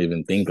something I couldn't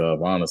even think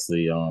of,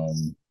 honestly.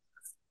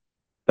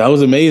 That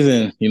was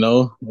amazing,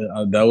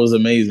 that was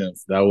amazing.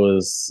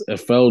 It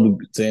felt,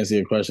 to answer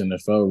your question,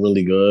 it felt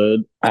really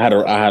good. I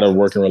had a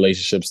working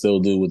relationship still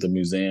do with the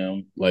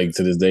museum, like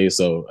to this day.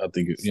 So I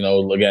think,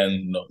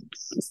 again,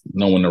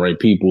 knowing the right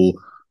people,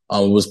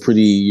 it was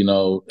pretty, and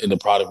the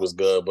product was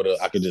good, but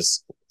I could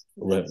just,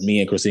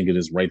 me and Christine could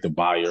just write the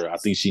buyer. I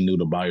think she knew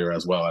the buyer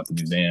as well at the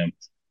museum.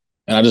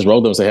 And I just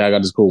wrote them and say, hey, I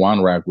got this cool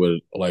wine rack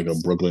with like a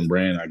Brooklyn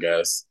brand, I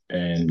guess.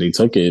 And they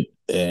took it.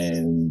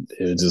 And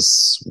it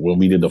just, when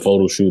we did the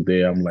photo shoot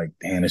there, I'm like,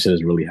 damn, this shit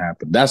has really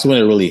happened. That's when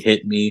it really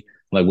hit me.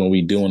 Like when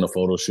we doing the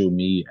photo shoot,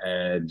 me,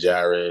 Ed,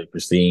 Jared,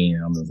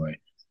 Christine, I'm just like,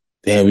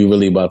 damn, we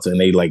really about to, and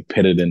they like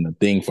pitted in the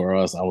thing for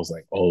us. I was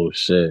like, oh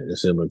shit,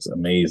 this shit looks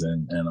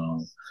amazing.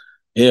 And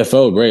yeah, it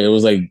felt great. It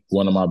was like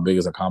one of my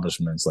biggest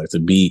accomplishments, like to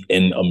be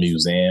in a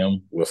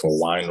museum with a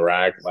wine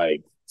rack.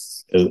 Like,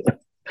 it,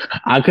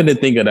 I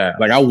couldn't think of that.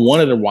 Like I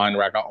wanted a wine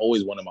rack. I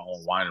always wanted my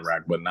own wine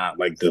rack, but not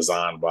like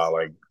designed by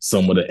like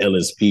some of the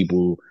illest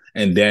people.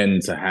 And then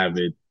to have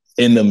it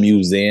in the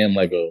museum,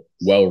 like a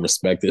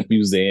well-respected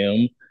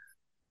museum,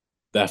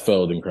 that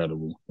felt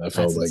incredible. That That's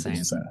felt like insane.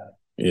 insane.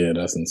 Yeah,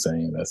 that's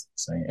insane. That's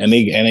insane. And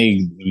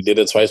they we did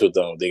it twice with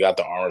them. They got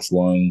the orange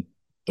one,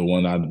 the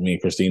one me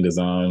and Christine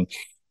designed.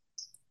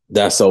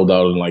 That sold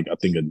out in like I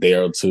think a day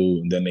or two,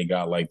 and then they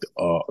got like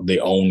they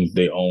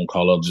own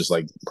color, just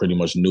like pretty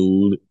much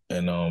nude,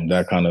 and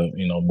that kind of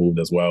moved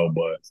as well.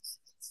 But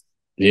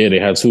yeah, they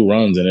had two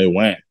runs and it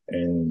went,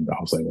 and I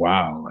was like,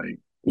 wow, like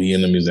we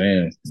in the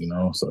museum,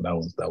 So that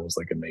was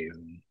like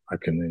amazing. I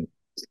couldn't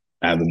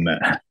fathom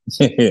that.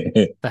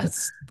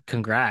 That's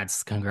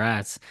congrats,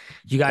 congrats.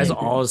 You guys Thank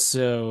you.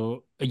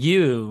 also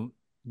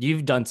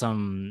you've done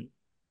some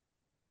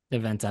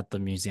events at the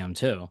museum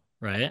too,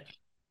 right?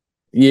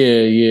 Yeah,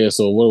 yeah.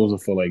 So what was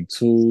it for? Like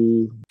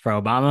two? For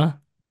Obama?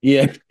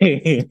 Yeah,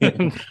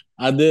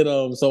 I did.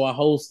 So I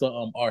host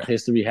the art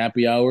history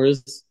happy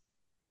hours.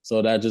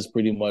 So that just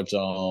pretty much I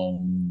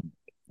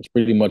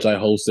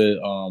hosted.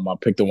 I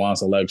picked the wine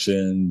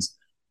selections.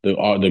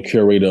 The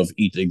curator of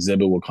each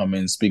exhibit will come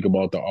in, speak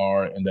about the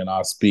art, and then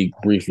I'll speak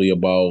briefly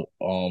about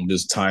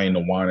just tying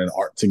the wine and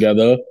art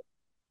together.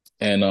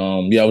 And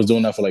yeah, I was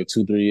doing that for like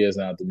 2, 3 years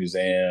now at the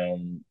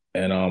museum.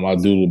 And I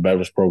do the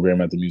beverage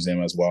program at the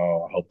museum as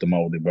well. I help them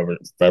out with the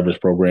beverage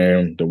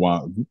program, the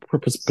wine,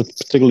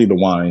 particularly the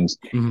wines.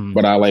 Hmm.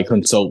 But I like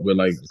consult with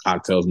like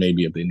cocktails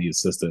maybe if they need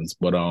assistance.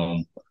 But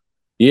I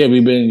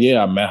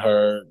met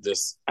her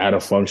just at a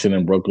function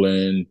in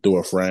Brooklyn through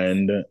a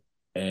friend,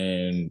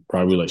 and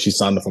probably like she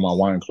signed up for my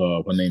wine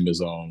club. Her name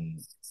is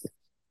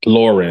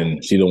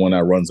Lauren. She the one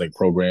that runs like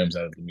programs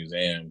at the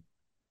museum.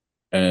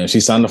 And she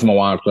signed up for my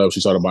wine club.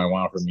 She started buying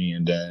wine for me,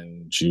 and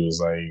then she was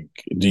like,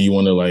 "Do you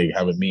want to like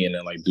have a meeting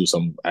and like do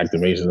some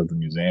activations at the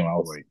museum?" I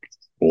was like,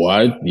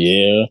 "What?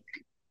 Yeah."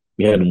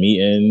 We had a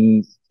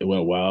meeting. It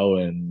went well,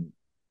 and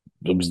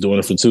I was doing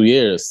it for 2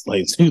 years,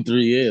 like 2,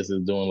 3 years,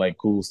 and doing like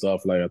cool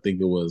stuff. Like I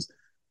think it was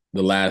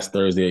the last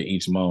Thursday of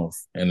each month,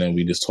 and then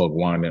we just talk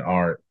wine and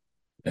art,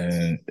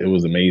 and it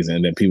was amazing.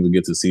 And then people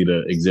get to see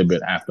the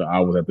exhibit after I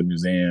was at the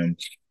museum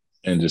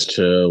and just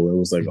chill. It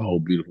was like a Mhm. whole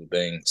beautiful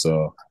thing.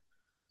 So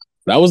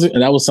that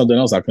was something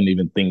else I couldn't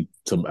even think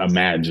to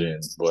imagine,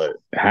 but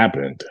it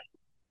happened.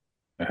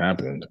 It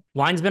happened.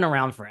 Wine's been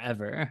around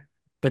forever,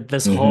 but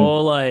this Hmm.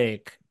 whole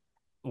like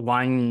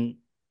wine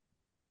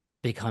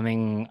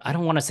becoming, I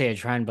don't want to say a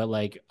trend, but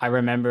like I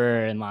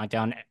remember in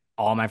lockdown,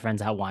 all my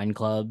friends had wine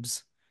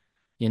clubs,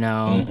 you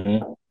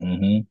know, Hmm.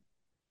 Hmm.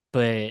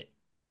 but,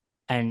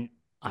 and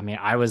I mean,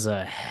 I was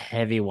a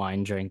heavy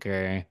wine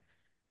drinker.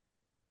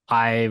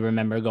 I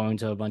remember going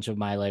to a bunch of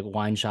my like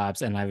wine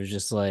shops and I was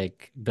just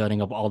like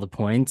building up all the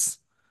points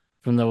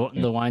from the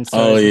wine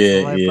Oh stores and yeah,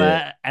 stuff like yeah,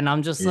 that. And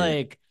I'm just yeah,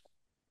 like,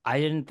 I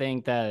didn't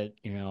think that,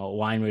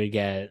 wine would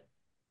get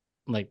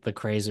like the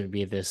craze would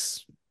be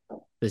this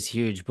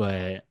huge,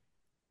 but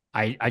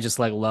I just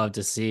like love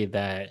to see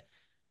that,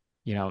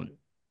 you know,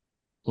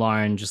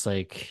 Lauren just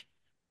like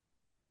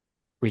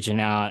reaching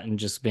out and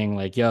just being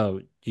like,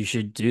 yo, you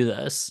should do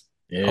this.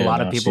 A yeah.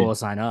 lot of No, people will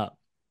sign up.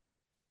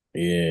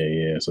 yeah,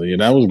 yeah. So yeah,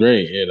 that was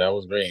great. Yeah, that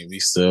was great.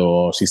 She's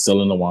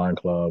still in the wine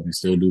club. We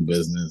still do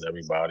business,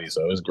 everybody.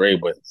 So it was great.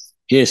 But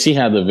yeah, she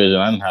had the vision.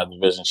 I didn't have the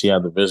vision. She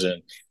had the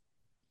vision.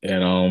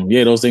 And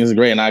yeah, those things are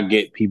great. And I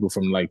get people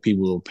from like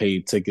people who pay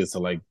tickets to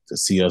like to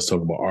see us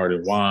talk about art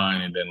and wine.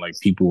 And then like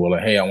people were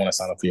like, hey, I want to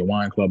sign up for your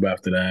wine club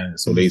after that.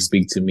 So they Mhm.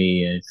 speak to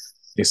me and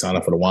they sign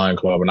up for the wine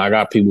club. And I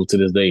got people to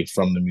this day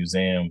from the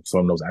museum,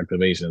 from those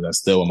activations that's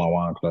still in my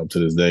wine club to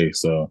this day.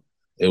 So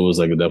it was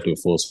like definitely a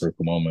full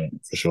circle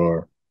moment for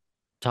sure.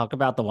 Talk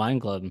about the wine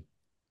club.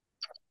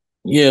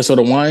 Yeah, so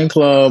the wine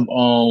club,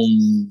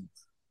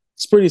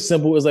 it's pretty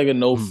simple. It's like a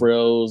no Mhm.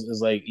 frills. It's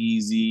like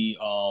easy.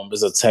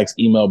 It's a text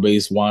email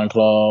based wine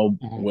club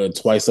Mhm. where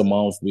twice a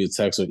month we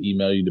text or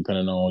email you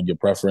depending on your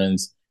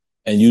preference,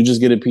 and you just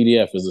get a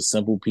PDF. It's a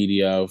simple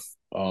PDF.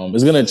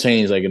 It's gonna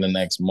change like in the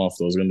next month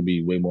though. It's gonna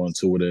be way more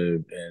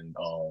intuitive and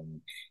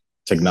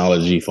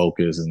technology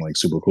focused and like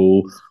super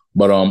cool.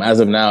 But as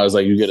of now, it's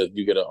like you get a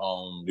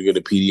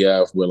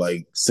PDF with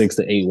like 6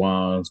 to 8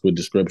 wines with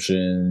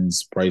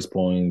descriptions, price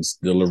points,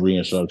 delivery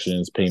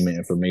instructions, payment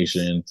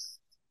information,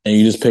 and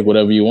you just pick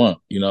whatever you want.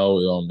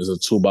 There's a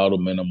 2 bottle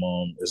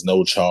minimum. There's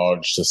no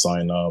charge to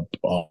sign up.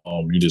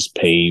 You just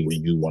pay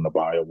when you want to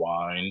buy a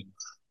wine,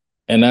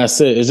 and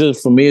that's it. It's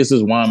just for me, it's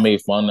just wine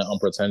made fun and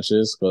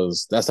unpretentious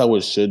because that's how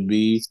it should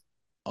be.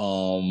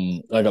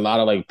 Like a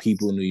lot of like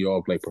people in New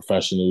York, like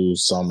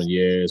professionals,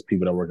 sommeliers,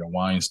 people that work in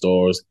wine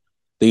stores,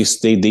 they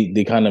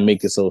kind of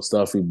make it so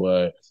stuffy,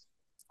 but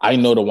I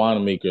know the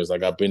winemakers.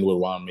 Like I've been with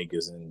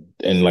winemakers,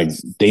 and like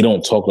they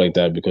don't talk like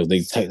that because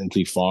they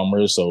technically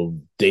farmers, so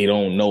they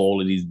don't know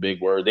all of these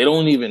big words. They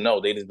don't even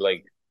know. They just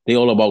like they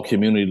all about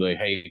community. Like,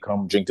 hey,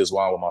 come drink this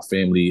wine with my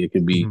family. It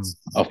could be Mhm.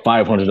 a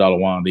 $500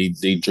 wine.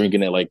 They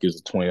drinking it like it's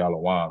a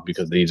 $20 wine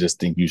because they just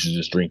think you should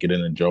just drink it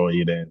and enjoy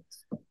it. And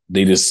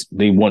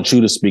they want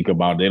you to speak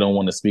about it. They don't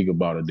want to speak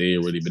about it. They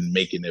already been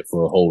making it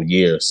for a whole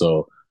year.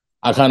 So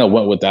I kind of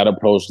went with that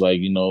approach,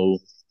 like,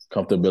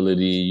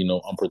 comfortability,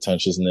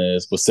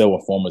 unpretentiousness, but still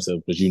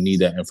informative because you need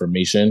that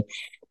information.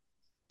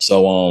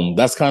 So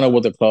that's kind of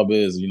what the club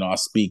is. I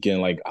speak in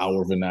like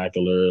our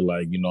vernacular,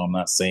 like, I'm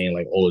not saying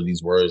like all of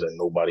these words that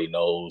nobody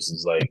knows.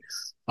 It's like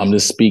I'm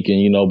just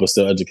speaking, but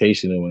still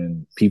educational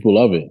and people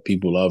love it.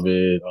 People love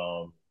it.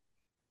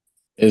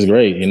 It's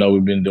great.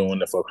 We've been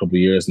doing it for a couple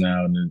of years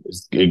now, and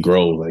it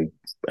grows like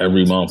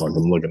every month. Like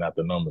I'm looking at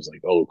the numbers,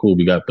 like, oh, cool,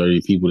 we got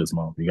 30 people this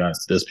month. We got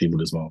this people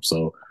this month.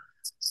 So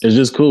it's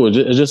just cool.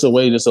 It's just a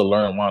way just to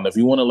learn wine. If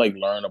you want to like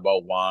learn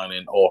about wine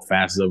and all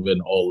facets of it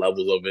and all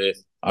levels of it,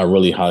 I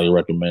really highly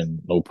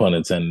recommend, no pun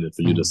intended,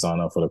 for you to Mhm. sign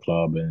up for the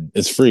club. And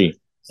it's free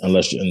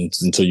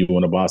until you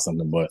want to buy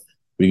something. But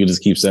we can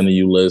just keep sending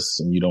you lists,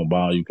 and you don't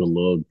buy, you can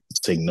look,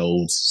 take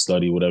notes,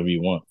 study whatever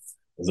you want.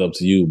 It's up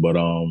to you. But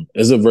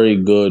it's a very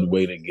good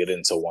way to get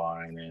into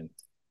wine, and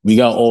we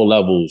got all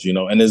levels,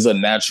 and there's a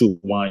natural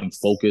wine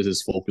focus.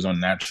 It's focused on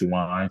natural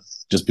wine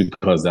just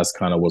because that's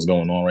kind of what's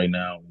going on right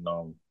now.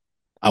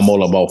 I'm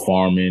all about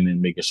farming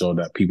and making sure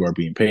that people are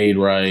being paid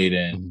right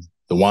and Mhm.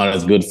 the wine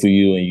is good for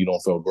you and you don't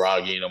feel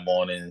groggy in the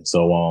morning.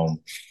 So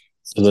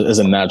it's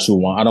a natural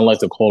wine. I don't like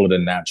to call it a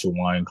natural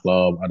wine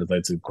club. I just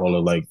like to call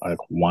it like a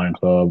wine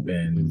club.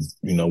 And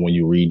Mhm. when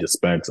you read the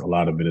specs, a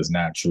lot of it is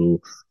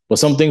natural, but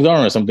some things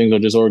aren't. Some things are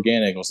just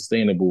organic or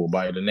sustainable or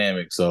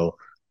biodynamic. So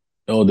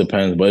it all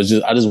depends. But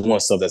I just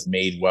want stuff that's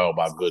made well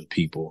by good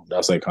people.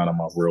 That's like kind of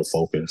my real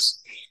focus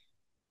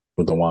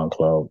with the wine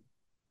club.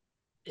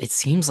 It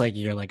seems like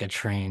you're like a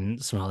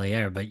trained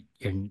sommelier, but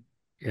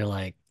you're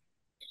like,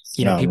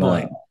 No, I'm people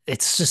not. like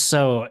it's just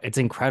so it's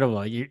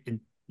incredible.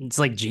 It's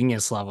like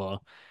genius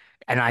level.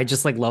 And I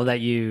just like love that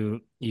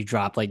you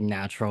drop like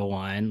natural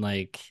wine.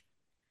 Like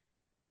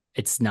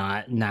it's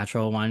not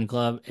natural wine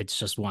club, it's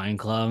just wine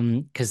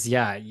club. Cause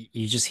yeah,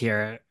 you just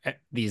hear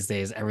these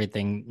days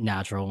everything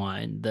natural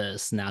wine,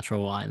 this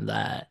natural wine,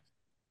 that.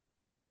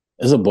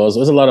 it's a buzz.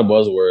 There's a lot of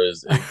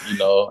buzzwords,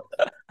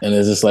 and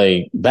it's just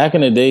like back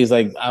in the days,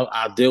 like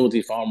I deal with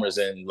these farmers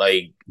and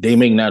like they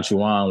make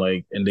natural wine,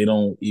 like, and they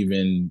don't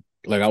even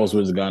like. I was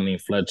with a guy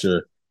named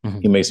Fletcher. He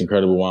Mhm. makes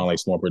incredible wine, like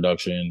small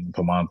production,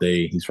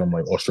 Piemonte. He's from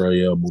like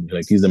Australia,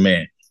 like he's the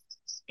man.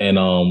 And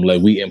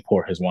like we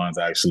import his wines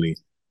actually,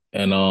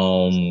 and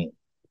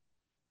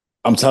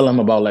I'm telling him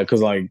about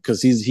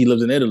cause he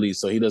lives in Italy,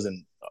 so he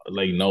doesn't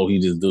like know, he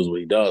just does what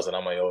he does, and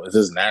I'm like, oh, is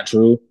this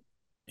natural?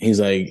 He's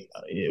like,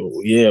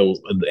 yeah,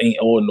 ain't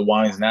all in the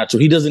wine's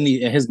natural. He doesn't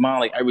need in his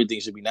mind like everything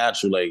should be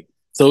natural, like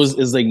so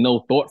it's like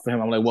no thought for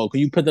him. I'm like, well, can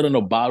you put that in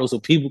a bottle so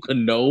people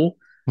can know?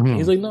 And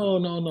he's Mhm. like, no,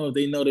 no, no, if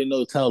they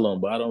know, tell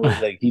them. But I don't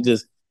really like. He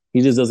just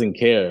doesn't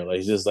care. Like,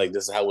 it's just like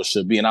this is how it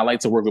should be. And I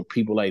like to work with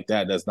people like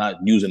that that's not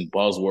using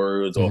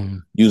buzzwords or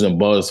Mhm. using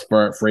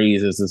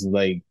phrases.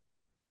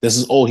 This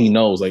is all he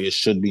knows. Like, it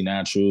should be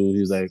natural.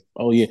 He's like,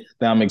 oh yeah.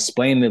 Then I'm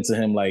explaining it to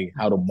him like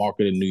how the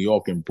market in New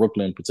York and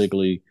Brooklyn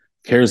particularly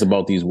cares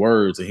about these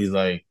words, and he's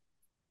like,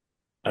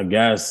 I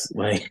guess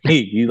like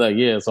he's like,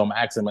 yeah. So I'm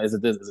asking him, like, is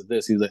it this? Is it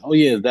this? He's like, oh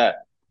yeah, it's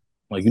that.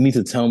 Like, you need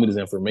to tell me this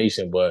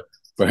information, but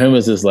for him,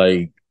 it's just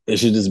like it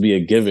should just be a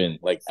given.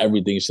 Like,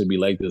 everything should be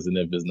like this, and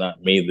if it's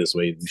not made this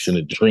way, you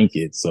shouldn't drink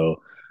it.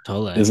 So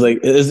Totally. it's like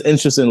it's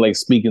interesting, like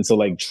speaking to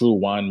like true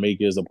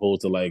winemakers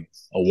opposed to like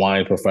a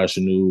wine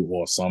professional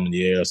or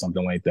sommelier or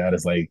something like that.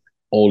 It's like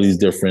all these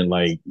different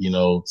like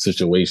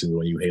situations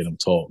when you hear them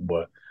talk,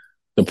 but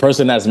the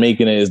person that's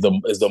making it is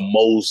the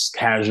most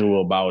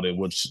casual about it,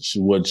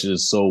 which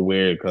is so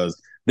weird because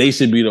they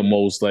should be the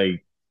most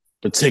like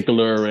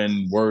particular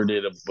and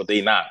worded, but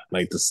they not.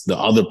 Like the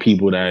other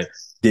people that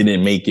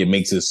didn't make it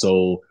makes it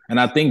so. And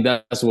I think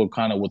that's what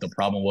the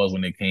problem was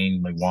when they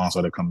came, like wine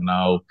started coming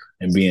out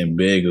and being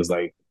big. Is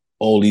like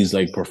all these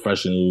like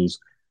professionals,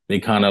 they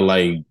kind of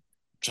like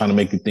trying to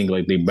make you think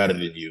like they better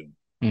than you,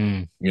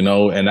 Mm.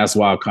 and that's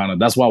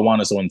why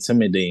wine is so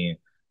intimidating.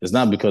 It's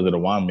not because of the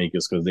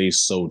winemakers, because they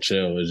so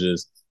chill. It's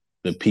just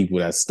the people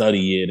that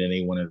study it and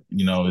they want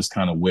to, it's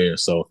kind of weird.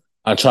 So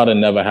I try to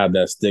never have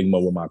that stigma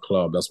with my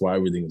club. That's why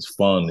everything is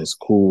fun, it's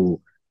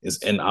cool, it's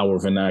in our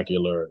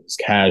vernacular, it's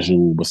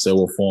casual but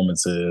still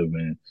informative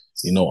and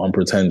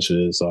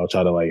unpretentious. So I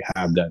try to like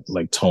have that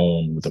like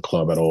tone with the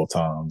club at all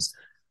times,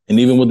 and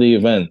even with the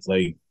events,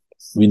 like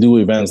we do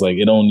events like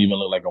it don't even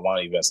look like a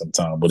wine event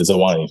sometimes, but it's a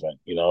wine event.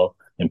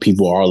 And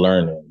people are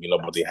learning,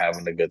 but they're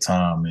having a good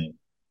time. And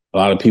a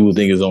lot of people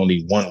think it's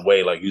only one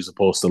way, like you're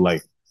supposed to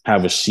like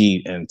have a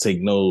sheet and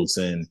take notes.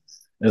 And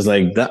it's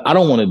like that. I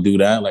don't want to do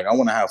that. Like I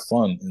want to have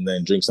fun and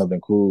then drink something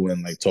cool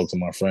and like talk to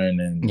my friend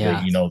and like,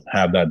 Yeah.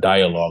 have that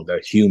dialogue,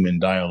 that human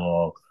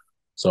dialogue.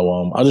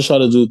 So I just try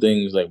to do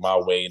things like my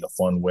way, the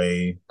fun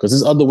way, because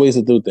there's other ways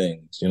to do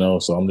things.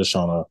 So I'm just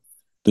trying to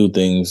do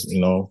things,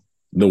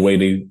 the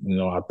way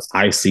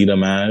I see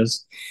them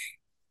as,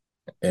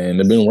 and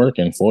they've been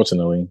working,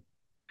 fortunately.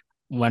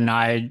 When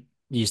I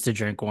used to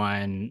drink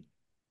wine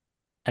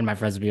and my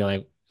friends would be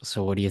like,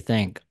 "So what do you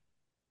think?"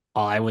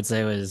 All I would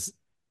say was,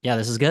 "Yeah,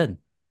 this is good.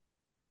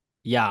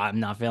 Yeah, I'm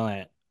not feeling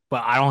it."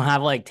 But I don't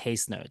have like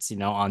taste notes,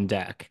 on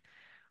deck.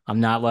 I'm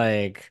not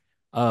like,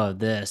 "Oh,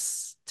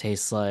 this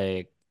tastes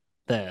like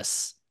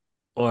this."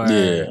 Or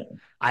Yeah.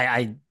 I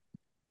I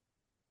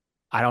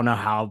I don't know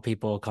how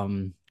people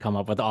come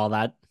up with all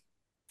that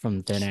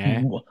from thin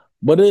air.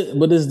 But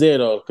it's there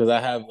though, because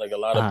I have like a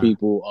lot of Uh,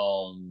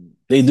 people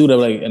they do that,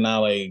 like, and I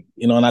like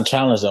and I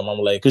challenge them. I'm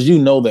like, because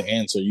the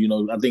answer.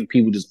 I think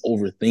people just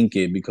overthink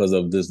it because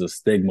of the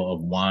stigma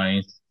of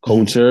wine mhm,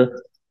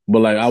 culture. But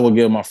like I would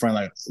give my friend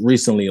like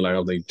recently, like I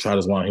was like, try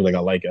this wine. He was like,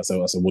 I like it. I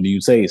said, what do you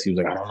taste? He was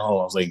like, I don't know.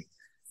 I was like,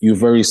 you're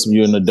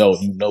an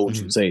adult, you know what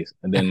you mhm, taste.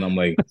 And then I'm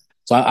like,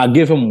 so I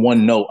give him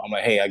one note. I'm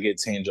like, hey, I get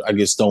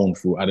stone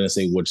fruit. I didn't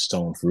say which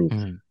stone fruit.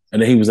 mhm.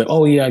 And then he was like,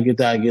 "Oh yeah, I get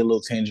that. I get a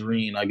little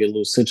tangerine. I get a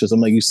little citrus."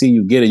 I'm like, "You see,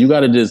 you get it. You got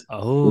to just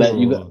let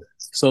you got." Oh,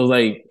 So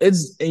like,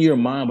 it's in your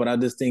mind, but I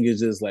just think it's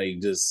just like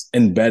just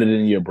embedded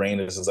in your brain.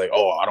 It's just like,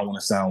 "Oh, I don't want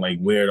to sound like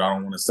weird. I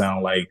don't want to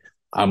sound like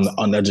I'm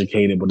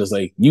uneducated." But it's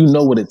like you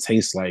know what it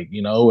tastes like,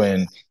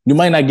 and you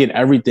might not get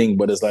everything,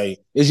 but it's like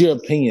it's your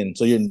opinion,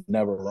 so you're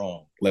never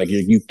wrong. Like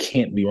you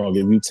can't be wrong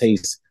if you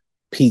taste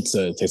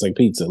pizza. It tastes like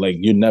pizza. Like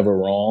you're never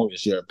wrong.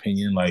 It's your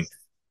opinion. Like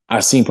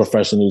I've seen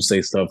professionals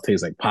say stuff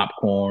tastes like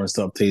popcorn,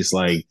 stuff tastes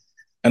like,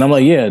 and I'm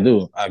like, yeah,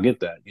 dude, I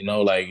get that.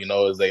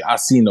 It's like I've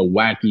seen the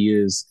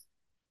wackiest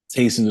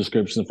tasting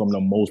description from the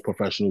most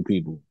professional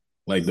people,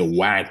 like the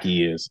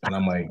wackiest, and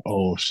I'm like,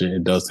 oh shit,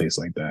 it does taste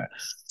like that.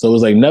 So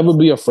it's like never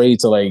be afraid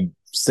to like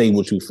say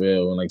what you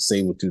feel and like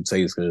say what you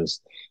taste,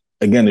 because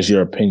again, it's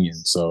your opinion.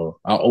 So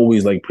I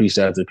always like preach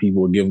that to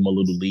people, give them a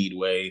little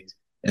leadway,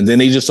 and then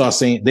they start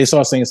saying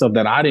stuff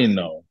that I didn't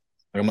know.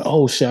 Like I'm like,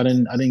 oh shit, I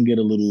didn't get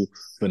a little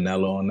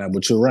vanilla on that,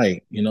 but you're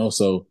right.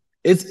 So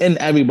it's in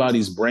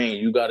everybody's brain.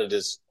 You got to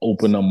just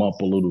open them up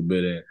a little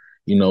bit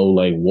and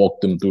like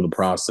walk them through the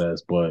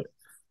process. But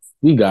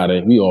we got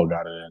it. We all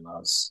got it in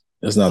us.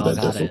 It's we not all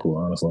that got it. difficult,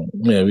 honestly.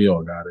 Yeah, we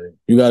all got it.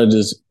 You got to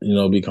just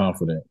be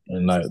confident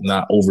and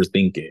not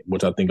overthink it,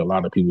 which I think a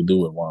lot of people do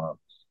with wine.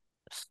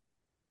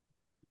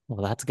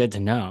 Well, that's good to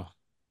know.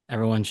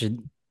 Everyone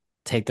should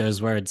take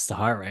those words to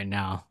heart right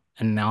now.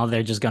 And now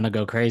they're just gonna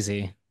go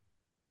crazy.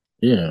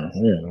 Yeah,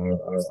 yeah.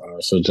 I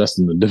suggest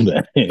them to do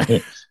that,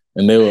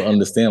 and they will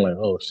understand. Like,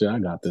 oh shit, I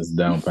got this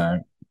down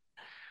pat.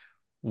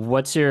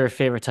 What's your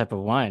favorite type of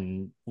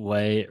wine?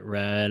 White,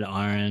 red,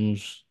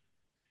 orange?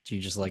 Do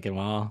you just like it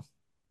all?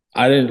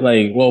 I didn't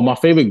like. Well, my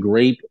favorite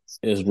grape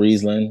is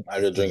Riesling. I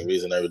could drink Mhm.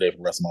 Riesling every day for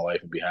the rest of my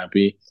life and be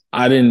happy.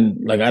 I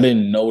didn't like. I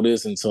didn't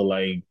notice until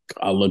like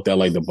I looked at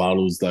like the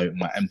bottles, like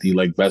my empty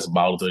like best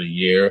bottles of the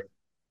year.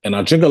 And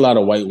I drink a lot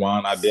of white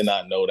wine. I did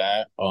not know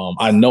that.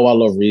 I know I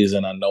love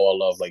Riesling. I know I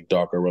love like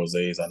darker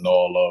rosés. I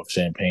know I love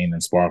champagne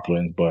and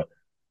sparkling, but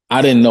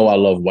I didn't know I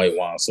love white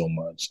wine so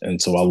much.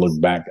 And so I look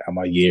back at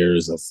my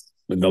years of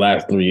like, the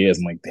last 3 years.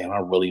 I'm like, damn, I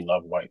really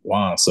love white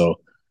wine. So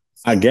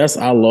I guess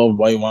I love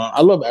white wine.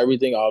 I love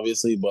everything,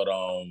 obviously, but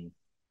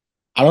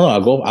I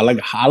don't know. I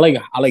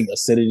like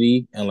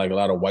acidity, and like a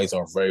lot of whites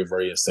are very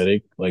very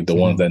acidic, like the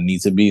ones Mhm. that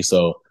need to be.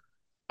 So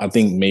I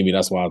think maybe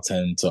that's why I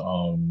tend to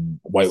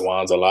white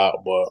wines a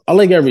lot. But I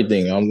like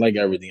everything. I like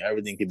everything.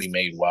 Everything can be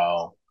made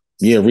well.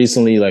 Yeah,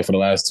 recently, like for the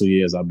last 2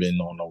 years, I've been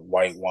on a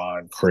white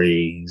wine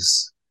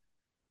craze,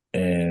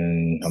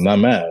 and I'm not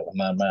mad. I'm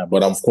not mad.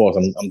 But of course,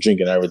 I'm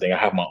drinking everything. I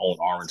have my own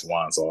orange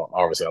wine, so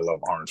obviously I love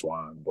orange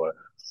wine. But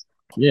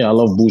yeah, I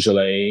love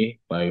Beaujolais.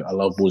 Like I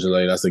love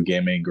Beaujolais. That's a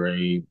gamay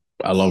grape.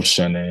 I love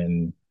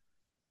Chenin.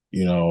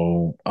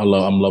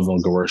 I'm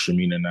loving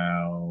Gewürztraminer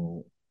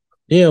now.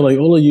 Yeah, like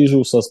all the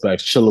usual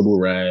suspects. Chillable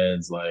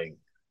Reds. Like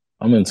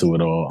I'm into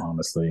it all,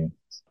 honestly.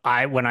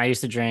 I when I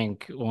used to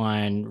drink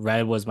wine,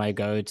 red was my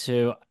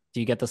go-to. Do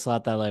you get the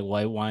thought that like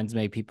white wines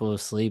make people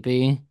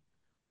sleepy?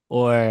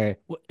 Or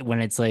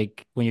when it's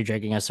like when you're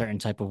drinking a certain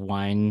type of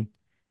wine,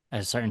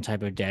 a certain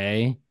type of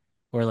day,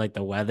 or like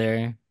the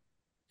weather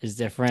is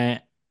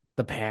different,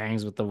 the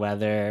pairings with the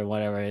weather,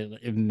 whatever,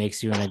 it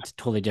makes you in a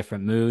totally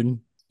different mood.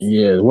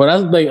 Yeah, well,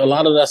 that's like a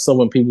lot of that stuff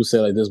when people say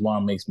like this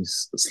wine makes me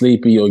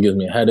sleepy or gives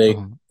me a headache.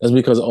 Uh-huh. That's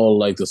because all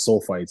like the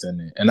sulfites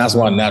in it, and that's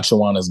why Uh, natural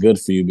wine is good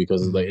for you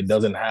because it's like mhm. it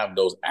doesn't have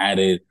those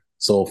added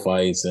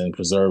sulfites and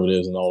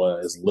preservatives and all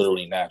that. It's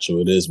literally natural.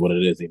 It is what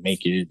it is. They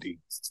make it.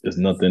 It's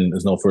nothing.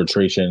 There's no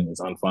filtration. It's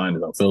unfined.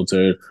 It's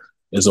unfiltered.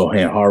 It's all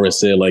hand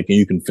harvested. Like and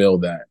you can feel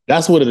that.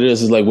 That's what it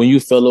is. Is like when you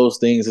feel those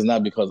things, it's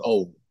not because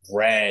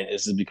red.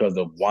 It's just because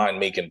the wine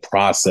making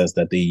process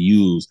that they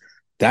use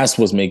that's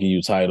what's making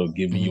you tired or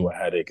giving you Mhm. a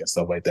headache and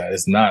stuff like that.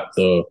 It's not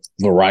the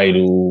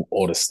varietal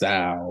or the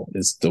style.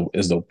 It's the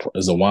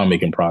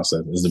winemaking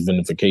process. It's the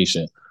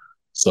vinification.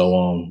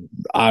 So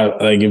I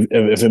like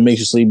if it makes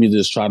you sleepy,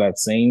 just try that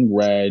same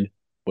red,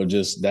 but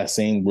just that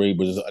same grape,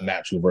 but just a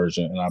natural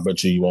version, and I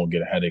bet you won't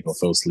get a headache or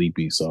feel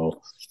sleepy.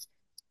 So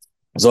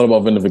it's all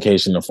about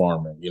vinification and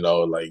farming.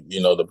 Like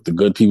the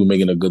good people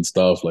making the good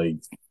stuff. Like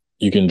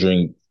you can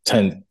drink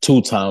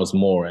 2 times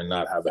more and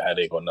not have a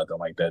headache or nothing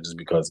like that just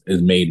because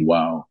it's made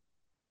well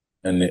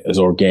and it's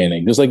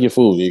organic. Just like your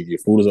food. Your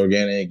food is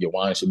organic. Your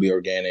wine should be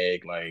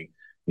organic. Like,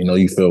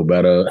 you feel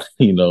better,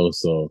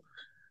 so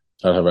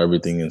try to have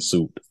everything in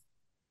soup.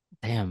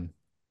 Damn,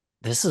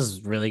 this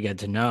is really good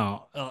to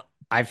know.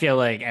 I feel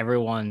like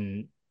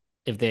everyone,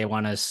 if they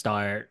want to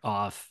start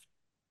off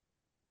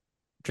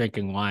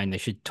drinking wine, they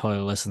should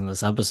totally listen to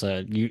this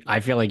episode. I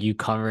feel like you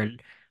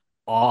covered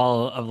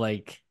all of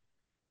like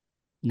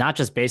not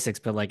just basics,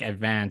 but like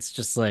advanced,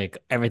 just like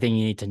everything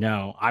you need to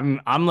know. I'm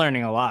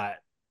learning a lot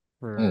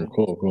Oh, for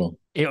cool, cool.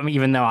 I mean,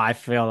 even though I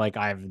feel like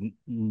I've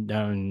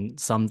known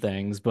some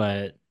things,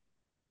 but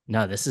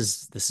no, this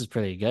is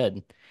pretty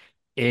good.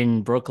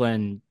 In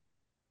Brooklyn,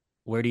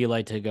 where do you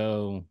like to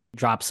go?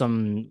 Drop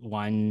some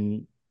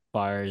wine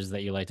bars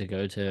that you like to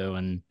go to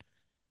and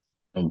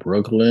In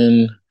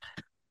Brooklyn,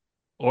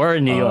 or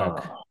in New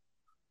York.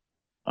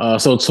 uh,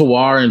 so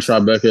Tawar and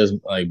Tribeca is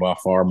like by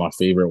far my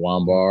favorite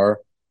wine bar.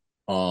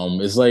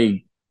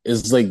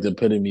 It's like the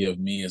epitome of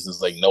me. It's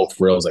just like no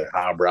frills, like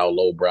highbrow,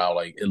 lowbrow.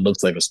 Like it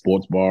looks like a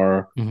sports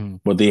bar, Hmm.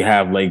 but they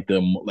have like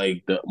the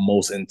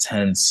most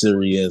intense,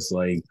 serious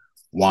like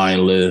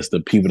wine list.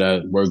 The people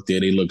that work there,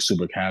 they look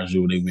super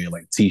casual. They wear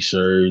like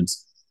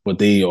t-shirts, but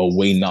they are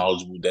way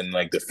knowledgeable than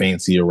like the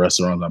fancier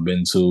restaurants I've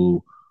been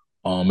to.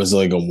 It's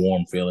like a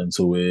warm feeling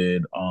to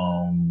it.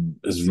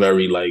 It's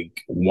very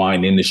like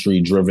wine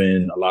industry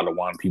driven. A lot of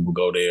wine people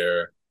go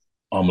there.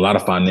 A lot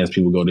of finance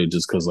people go there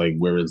just because like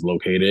where it's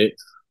located.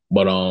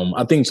 But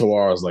I think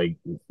Tawara is like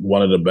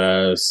one of the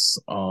best.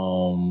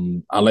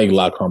 I like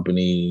La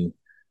Company.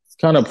 It's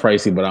kind of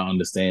pricey, but I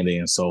understand they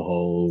in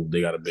Soho.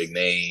 They got a big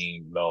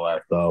name and all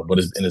that stuff. But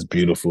it's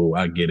beautiful.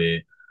 I get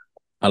it.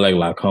 I like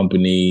La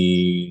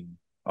Company.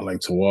 I like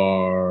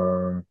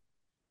Tawar.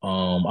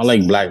 I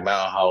like Black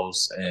Mountain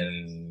House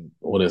and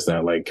what is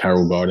that like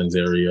Carroll Gardens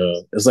area.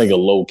 It's like a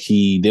low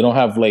key. They don't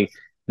have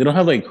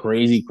like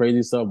crazy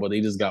crazy stuff, but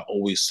they just got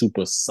always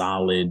super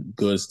solid,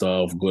 good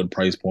stuff, good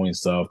price point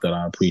stuff that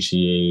I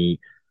appreciate.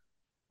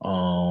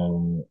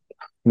 Um,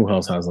 who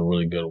else has a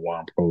really good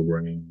wine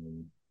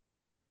program?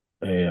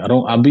 Yeah, I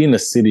don't. I'll be in the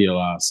city a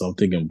lot, so I'm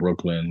thinking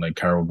Brooklyn, like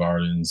Carroll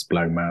Gardens,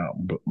 Black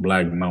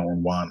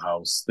Mountain Wine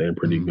House. They're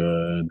pretty Hmm.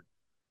 good.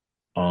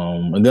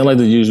 And then like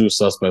the usual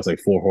suspects, like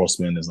Four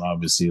Horsemen is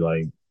obviously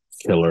like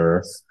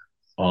killer.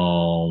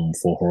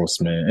 Four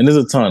Horsemen, and there's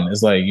a ton.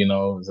 It's like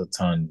there's a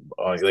ton.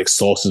 Like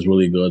Sauce is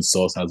really good.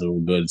 Sauce has a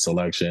good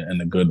selection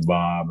and a good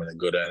vibe and a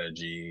good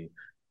energy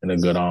and a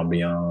good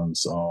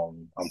ambiance.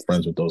 I'm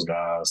friends with those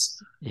guys.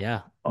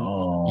 Yeah. You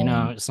Um,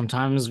 know,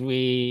 sometimes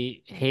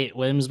we hate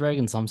Williamsburg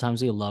and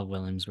sometimes we love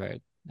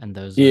Williamsburg. And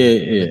those yeah, are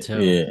the yeah,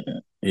 two.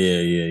 yeah,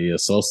 yeah.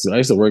 Sauce. I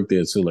used to work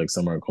there too, like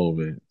summer of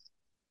COVID.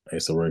 I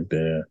used to work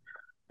there.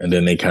 And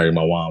then they carried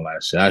my wine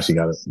last year. I actually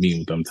got to meet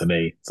with them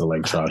today to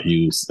like try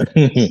Hughes.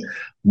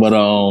 But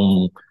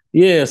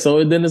yeah,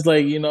 so then it's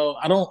like,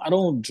 I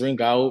don't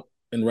drink out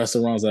in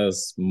restaurants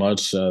as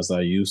much as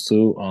I used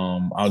to.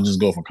 I'll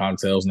just go for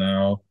cocktails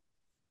now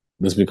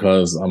just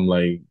because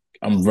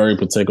I'm very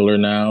particular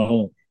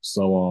now.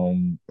 So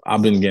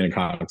I've been getting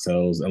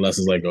cocktails unless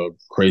it's like a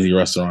crazy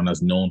restaurant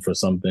that's known for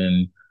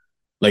something.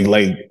 Like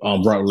Red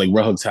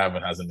Hook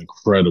Tavern has an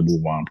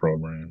incredible wine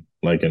program,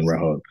 like in Red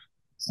Hook.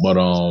 But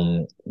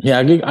yeah,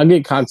 I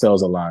get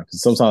cocktails a lot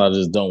because sometimes I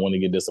just don't want to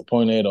get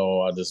disappointed,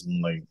 or I just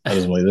want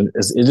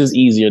it's just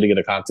easier to get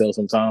a cocktail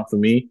sometimes for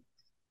me.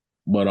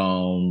 But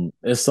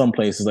it's some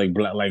places like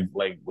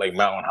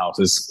Mountain House.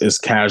 It's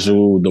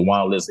casual. The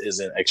wine list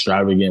isn't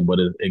extravagant, but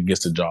it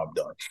gets the job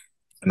done,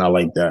 and I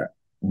like that.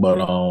 But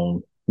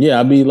yeah,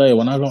 I'd be like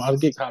when I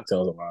get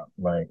cocktails a lot.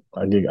 Like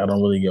I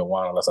don't really get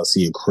wine unless I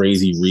see a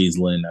crazy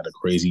Riesling at a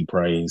crazy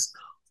price,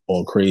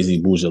 or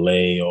crazy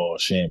Beaujolais or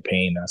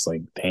champagne. That's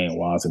like, damn,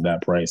 why is it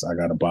that price? I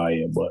gotta buy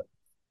it. But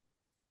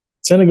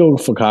I tend to go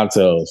for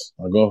cocktails.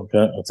 I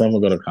tend to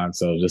go to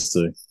cocktails just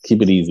to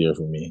keep it easier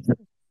for me.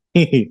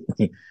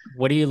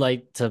 What do you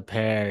like to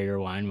pair your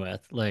wine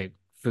with, like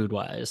food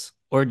wise,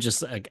 or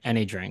just like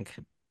any drink?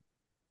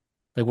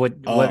 Like what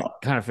uh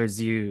kind of foods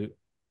do you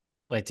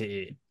like to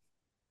eat?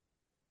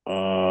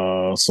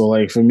 so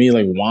like for me,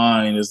 like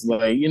wine is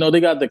like, they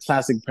got the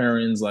classic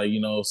pairings, like,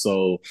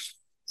 so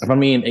if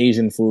I'm eating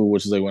Asian food,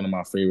 which is like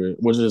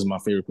which is my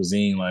favorite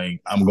cuisine,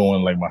 like I'm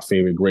going like my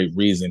favorite grape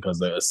reason because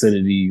the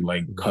acidity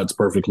like Mhm. cuts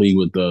perfectly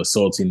with the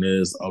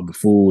saltiness of the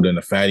food and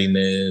the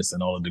fattiness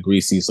and all of the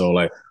greasy. So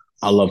like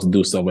I love to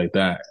do stuff like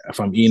that. If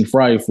I'm eating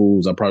fried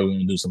foods, I probably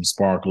want to do some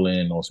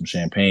sparkling or some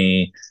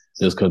champagne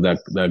just because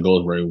that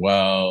goes very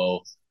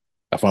well.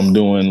 If I'm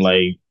doing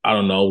like I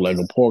don't know, like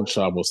a pork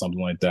chop or something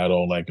like that,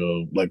 or like a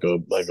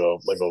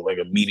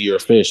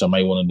meatier fish, I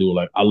might want to do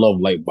like I love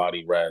light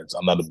body reds.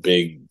 I'm not a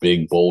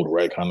big bold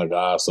red kind of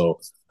guy, so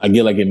I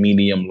get like a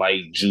medium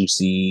light,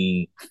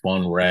 juicy,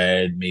 fun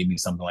red, maybe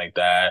something like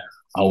that.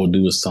 I would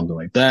do something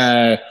like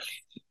that.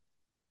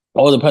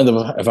 All depends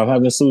if I'm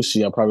having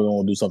sushi, I probably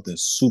want to do something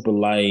super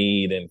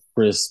light and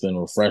crisp and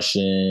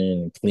refreshing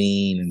and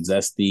clean and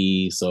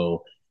zesty.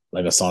 So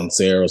like a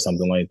Sancerre or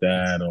something like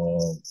that, or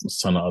a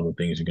ton of other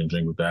things you can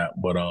drink with that.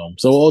 But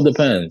so it all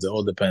depends. It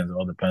all depends. It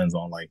all depends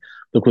on like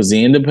the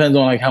cuisine. It depends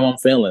on like how I'm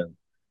feeling.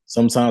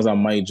 Sometimes I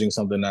might drink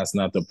something that's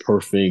not the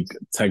perfect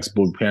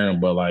textbook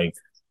pairing, but like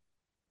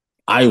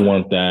I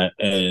want that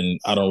and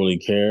I don't really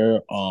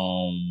care.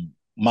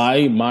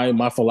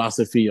 My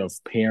philosophy of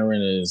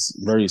pairing is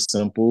very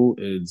simple.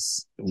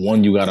 It's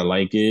one, you gotta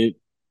like it.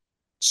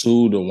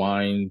 Two, the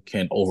wine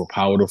can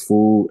overpower the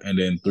food, and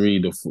then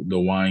three, the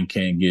wine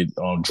can't get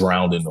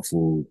drowned in the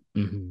food.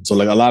 Mhm. So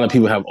like a lot of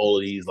people have all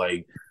of these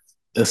like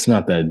it's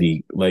not that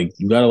deep. Like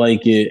you gotta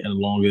like it, and as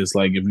long as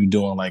like if you're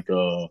doing like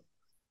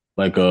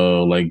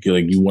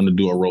you want to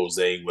do a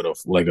rosé with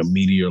a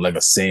meteor like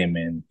a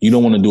salmon. You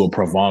don't want to do a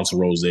Provence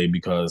rosé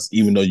because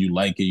even though you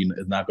like it,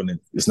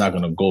 it's not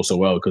gonna go so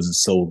well because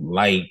it's so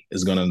light.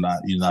 It's gonna not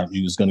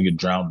you're just gonna get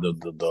drowned.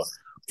 The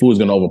food is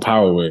gonna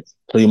overpower it.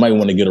 So you might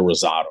want to get a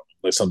risotto,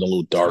 like something a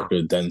little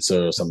darker,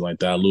 denser, or something like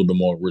that, a little bit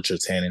more richer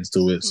tannins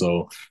to it.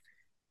 So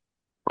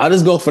I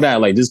just go for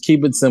that. Like just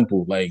keep it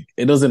simple. Like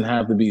it doesn't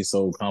have to be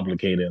so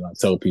complicated. I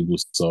tell people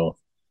so.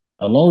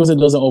 As long as it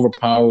doesn't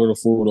overpower the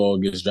food or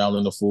gets drowned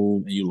in the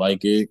food and you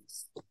like it,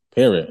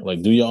 pair it.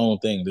 Like do your own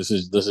thing. This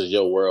is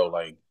your world.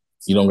 Like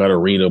you don't gotta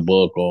read a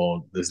book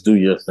or just do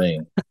your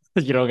thing.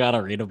 You don't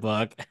gotta read a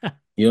book.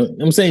 You know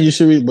what I'm saying? You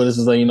should read, but it's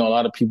just like, a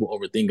lot of people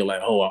overthink it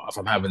like, oh, if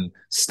I'm having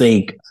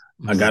steak,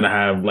 I Mhm. gotta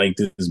have like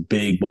this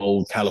big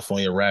bold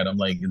California red. I'm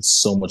like, it's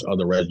so much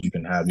other red you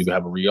can have. You can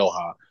have a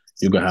Rioja,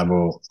 you can have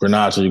a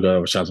Grenache, you can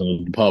have a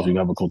Chateauneuf du Pape, you can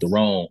have a Cote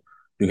d'Aron,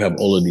 you can have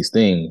all of these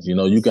things.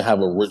 You can have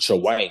a richer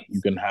white.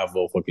 You can have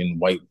a fucking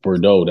white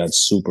Bordeaux that's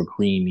super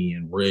creamy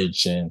and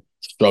rich and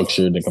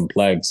structured and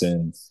complex.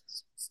 And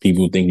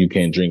people think you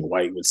can't drink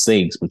white with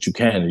steaks, but you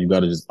can. You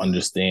got to just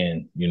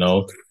understand,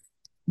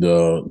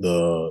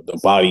 the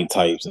body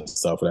types and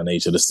stuff of that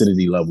nature, the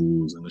acidity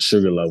levels and the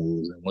sugar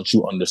levels. And once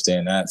you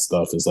understand that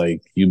stuff, it's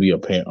like you be a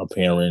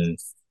pairing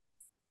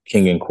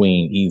king and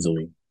queen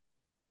easily.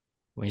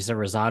 When you said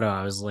risotto,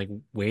 I was like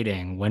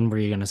waiting. When were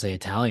you gonna say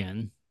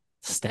Italian?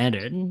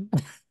 Standard.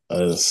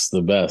 It's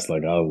the best.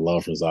 Like I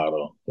love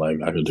risotto. Like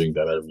I could drink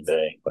that every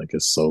day. Like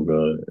it's so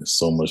good. It's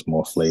so much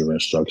more flavor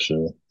and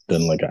structure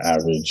than like an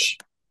average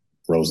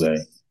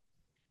rosé.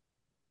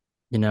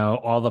 You know,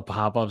 all the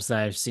pop-ups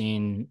that I've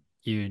seen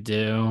you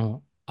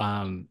do,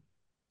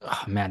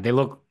 Oh, man, they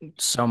look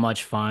so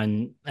much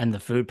fun, and the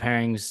food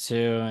pairings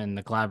too, and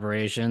the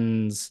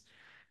collaborations.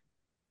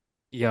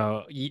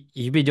 Yo,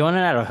 you be doing it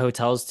at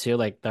hotels too,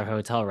 like their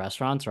hotel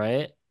restaurants,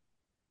 right?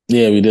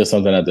 Yeah, we did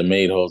something at the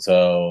Maid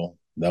Hotel.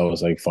 That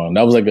was like fun.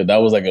 That was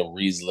like a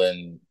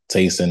Riesling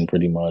tasting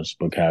pretty much,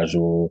 but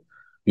casual.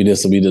 We did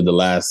the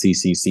last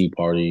CCC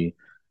party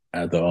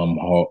at the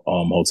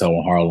hotel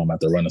in Harlem at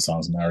the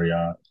Renaissance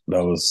Marriott.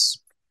 That was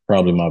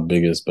probably my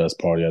biggest best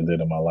party I did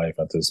in my life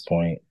at this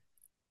point.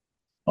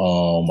 I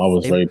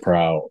was They very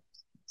proud.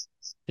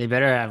 they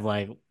better have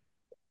like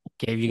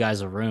gave you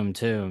guys a room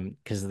too,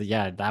 because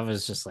yeah, that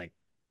was just like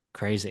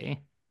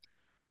crazy.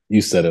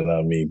 You said it,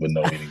 not me, but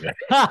no, we didn't.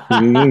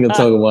 We ain't gonna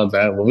talk about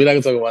that, but we're not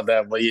gonna talk about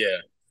that. But yeah,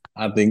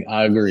 I think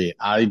I agree.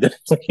 I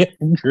definitely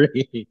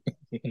agree.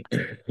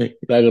 Not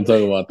gonna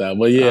talk about that,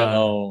 but yeah,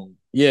 Uh,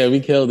 yeah, we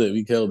killed it.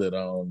 We killed it.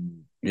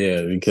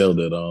 Yeah, we killed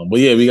it. But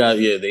yeah, we got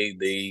yeah,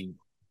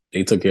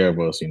 they took care of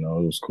us. You know,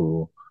 it was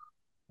cool.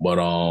 But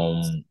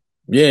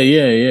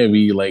yeah.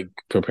 We like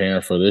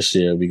preparing for this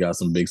year. We got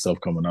some big stuff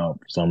coming up,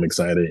 so I'm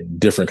excited.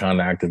 Different kind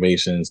of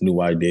activations, new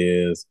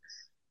ideas.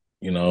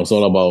 You know, it's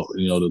all about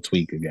the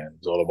tweak again.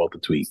 It's all about the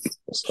tweak.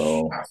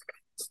 So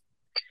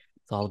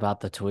it's all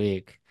about the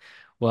tweak.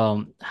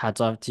 Well,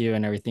 hats off to you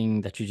and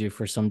everything that you do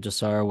for some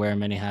Jasara Wear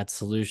Many Hats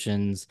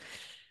solutions.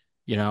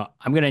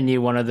 I'm gonna need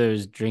one of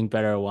those drink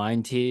better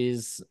wine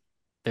teas.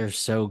 They're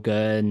so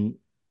good.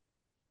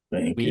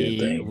 thank you, We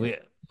thank you. we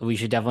we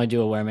should definitely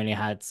do a wear many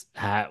hats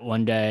hat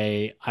one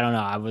day. I don't know.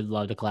 I would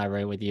love to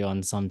collaborate with you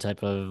on some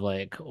type of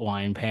like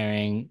wine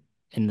pairing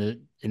in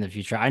the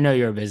future. I know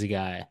you're a busy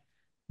guy.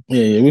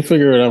 Yeah, we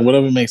figure it out.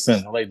 Whatever makes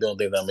sense. I like doing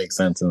things that make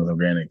sense in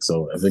organic.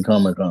 So if it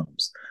comes, it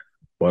comes.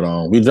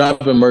 But we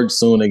dropping merch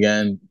soon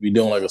again. We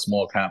doing like a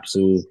small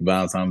capsule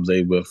Valentine's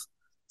Day with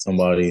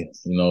somebody,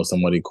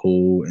 somebody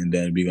cool, and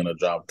then we're gonna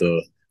drop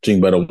the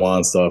drink better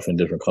wine stuff in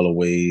different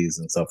colorways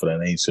and stuff of that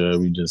nature.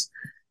 We just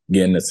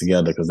getting it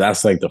together because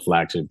that's like the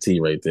flagship tea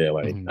right there.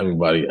 Like Mhm.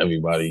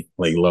 everybody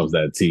like loves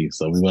that tea.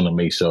 So we want to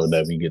make sure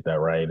that we get that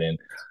right. And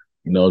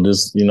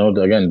just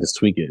again, just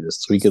tweak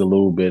it a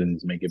little bit and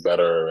just make it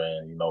better,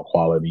 and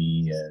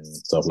quality and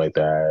stuff like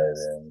that.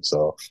 And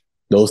so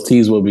those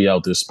teas will be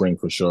out this spring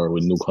for sure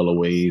with new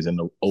colorways and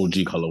the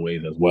OG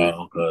colorways as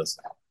well, because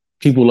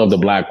people love the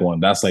black one.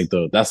 That's like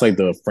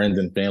the friends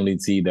and family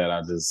tea that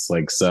I just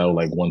like sell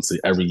like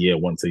every year,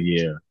 once a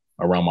year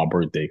around my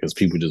birthday, because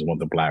people just want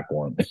the black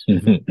one.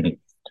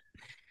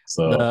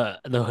 So,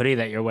 The hoodie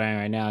that you're wearing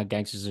right now,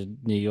 Gangsters of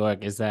New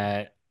York, is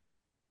that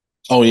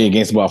oh yeah,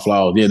 Gangsta Bar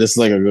Flowers. Yeah, this is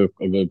like a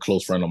good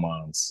close friend of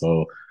mine.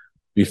 So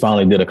we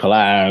finally did a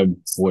collab,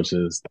 which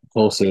is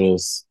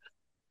closest.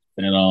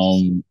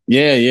 And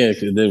yeah,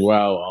 it did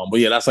well. But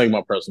yeah, that's like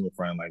my personal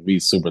friend. Like we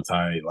super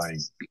tight. Like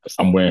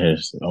I'm wearing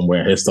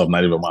his stuff,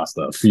 not even my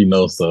stuff,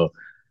 So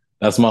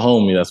that's my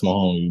homie. That's my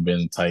homie. We've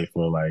been tight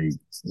for like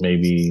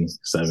maybe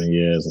 7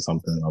 years or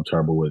something. I'm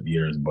terrible with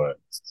years, but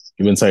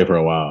we've been tight for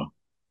a while.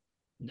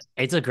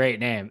 it's a great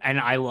name. And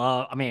I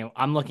mean,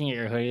 I'm looking at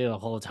your hoodie the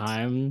whole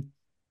time,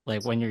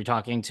 like when you're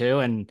talking to,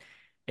 and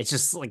it's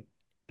just like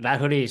that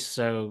hoodie is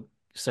so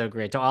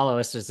great. To all of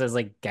us, it says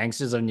like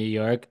Gangsters of New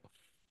York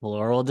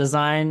floral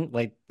design,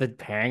 like the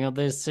pairing of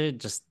those two,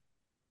 just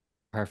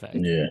perfect.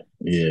 Yeah.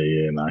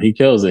 Nah, he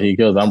kills it. He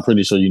kills it. I'm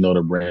pretty sure you know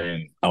the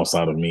brand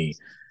outside of me.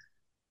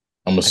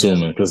 I'm I do.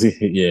 assuming because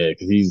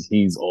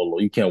he's all.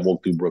 You can't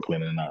walk through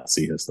Brooklyn and not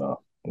see his stuff.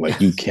 Like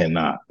you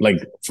cannot. Like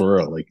for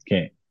real. Like you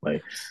can't.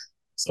 Like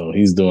so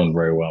he's doing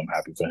very well. I'm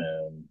happy for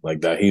him.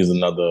 Like that. He's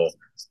another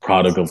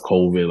product of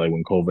COVID. Like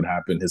when COVID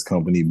happened, his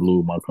company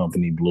blew, my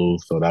company blew.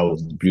 So that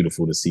was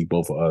beautiful to see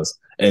both of us.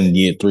 And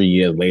 3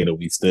 years later,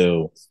 we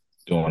still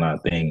doing our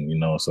thing.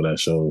 So that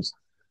shows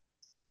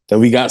that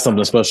we got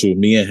something special.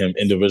 Me and him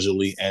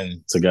individually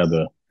and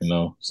together.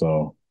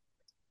 So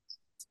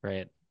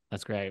Great.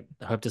 That's great.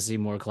 I hope to see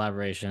more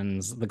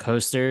collaborations. The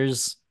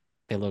coasters,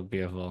 they look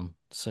beautiful.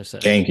 So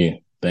sick. thank you.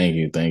 Thank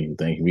you. Thank you.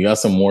 Thank you. We got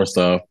some more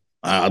stuff.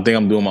 I think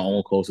I'm doing my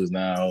own courses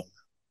now.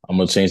 I'm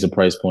gonna change the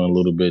price point a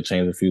little bit,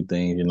 change a few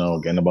things,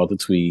 again about the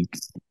tweak.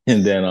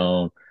 And then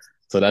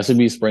so that should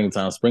be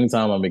springtime.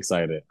 Springtime, I'm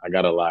excited. I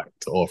got a lot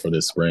to offer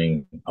this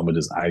spring. I'm gonna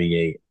just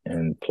ideate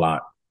and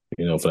plot,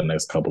 for the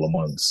next couple of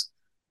months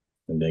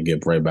and then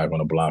get right back on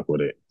the block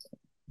with it.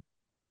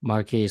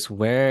 Marquise,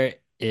 where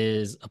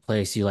is a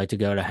place you like to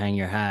go to hang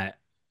your hat?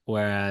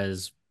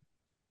 Whereas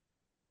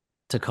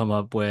to come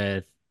up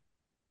with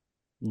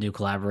new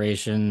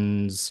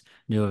collaborations,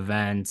 new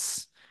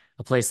events,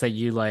 a place that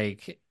you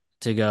like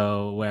to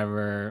go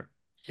wherever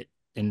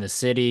in the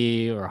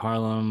city or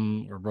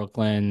Harlem or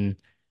Brooklyn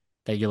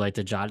that you like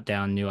to jot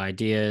down new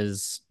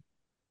ideas,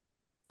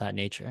 that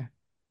nature.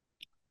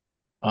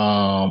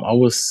 I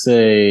would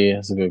say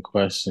that's a good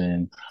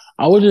question.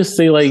 I would just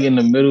say like in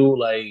the middle,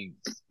 like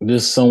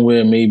just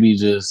somewhere maybe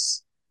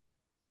just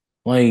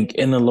like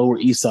in the Lower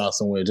East Side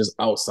somewhere, just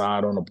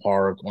outside on the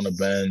park, on the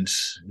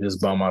bench,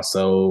 just by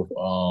myself.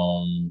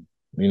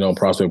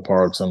 Prospect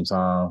Park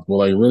sometimes. Well,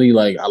 like really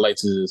like I like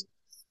to just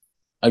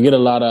I get a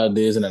lot of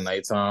ideas in the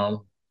nighttime.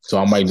 So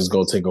I might just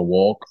go take a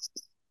walk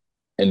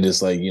and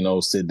just like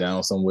sit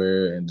down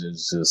somewhere and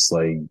just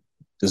like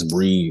just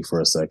breathe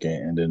for a second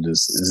and then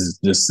just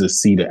to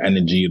see the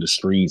energy of the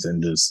streets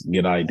and just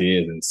get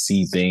ideas and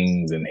see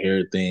things and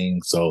hear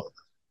things. So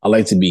I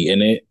like to be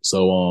in it.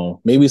 So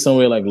maybe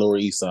somewhere like Lower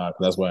East Side,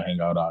 'cause that's where I hang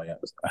out out. Yeah,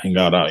 I hang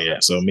out out. Yeah.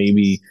 So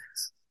maybe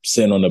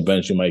sitting on the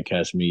bench, you might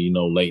catch me,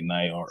 late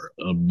night or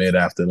mid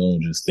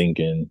afternoon, just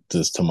thinking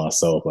just to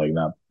myself, like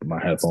not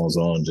my headphones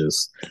on,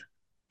 just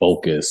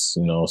focus.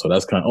 So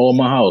that's kind of,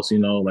 my house,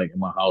 like in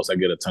my house, I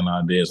get a ton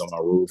of ideas on my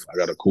roof. I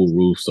got a cool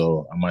roof,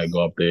 so I might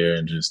go up there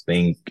and just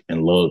think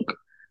and look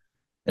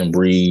and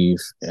breathe.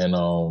 And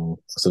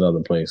it's another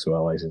place where I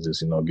like to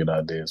just, get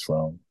ideas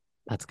from.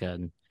 That's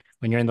good.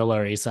 When you're in the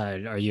Lower East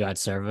Side, are you at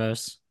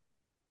Servos?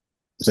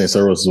 St.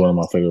 Cerberus is one of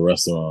my favorite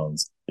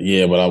restaurants.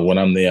 Yeah, but when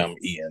I'm there, I'm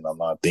eating. I'm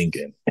not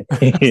thinking.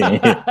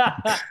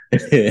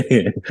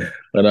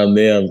 When I'm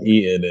there, I'm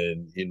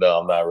eating, and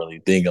I'm not really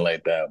thinking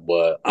like that.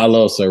 But I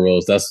love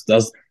Cerberus.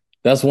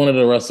 That's one of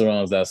the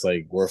restaurants that's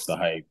like worth the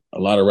hype. A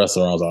lot of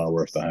restaurants aren't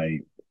worth the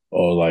hype,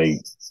 or like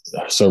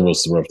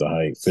Cerberus is worth the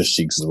hype. Fish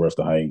Cheeks is worth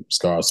the hype.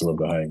 Scars is worth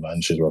the hype.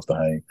 Lunch is worth the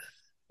hype.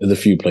 There's a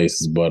few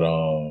places, but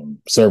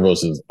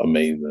Cerberus is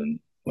amazing.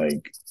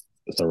 Like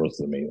Cerberus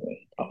is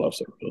amazing. I love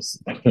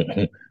Cerberus.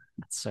 That's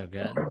so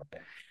good.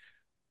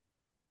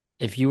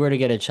 If you were to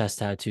get a chest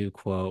tattoo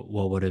quote,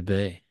 what would it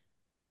be?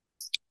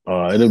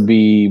 It'll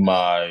be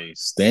my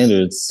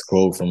standards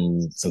quote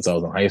from since I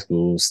was in high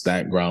school: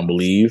 "Stack, grind,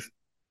 believe."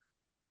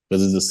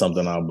 Because it's just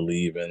something I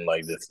believe in,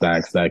 like the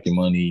stack your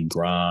money,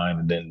 grind,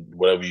 and then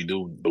whatever you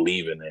do,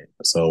 believe in it.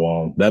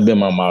 So that's been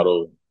my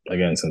motto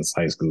again since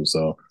high school.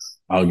 So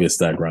I'll get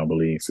stack, grind,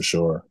 believe for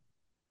sure.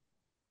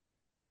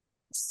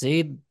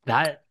 See,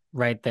 that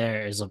right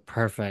there is a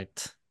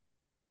perfect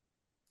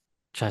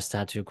chest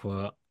tattoo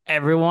quote.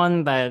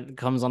 Everyone that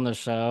comes on the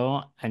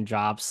show and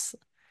drops,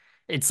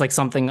 it's like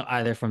something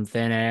either from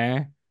thin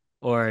air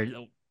or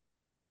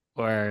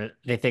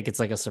they think it's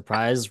like a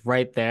surprise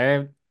right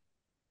there.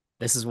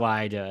 This is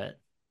why I do it.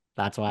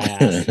 That's why I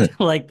asked.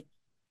 Like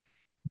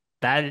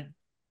that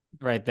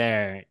right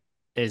there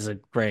is a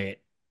great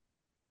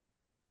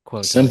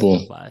quote to live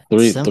Simple. by.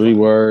 Three Simple.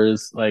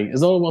 words. Like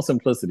it's all about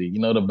simplicity.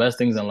 The best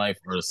things in life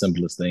are the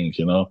simplest things.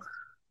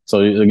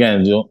 So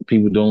again,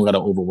 people don't gotta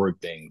overwork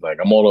things. Like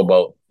I'm all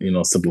about,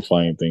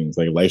 simplifying things.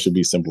 Like life should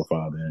be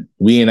simplified. And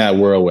we in that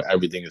world where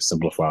everything is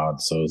simplified.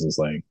 So it's just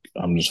like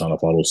I'm just trying to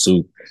follow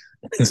suit.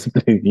 Because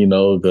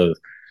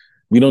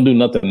we don't do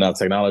nothing now.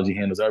 Technology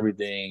handles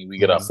everything. We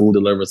get our Mhm. food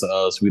delivered to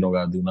us. We don't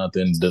gotta do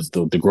nothing.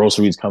 The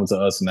groceries come to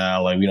us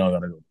now. Like we don't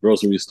gotta go to the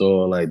grocery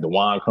store. Like the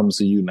wine comes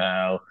to you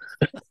now.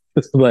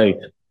 It's like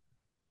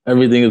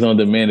everything is on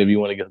demand. If you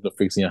want to get something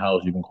fixed in your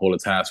house, you can call a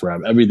task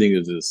wrap. Everything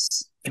is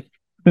just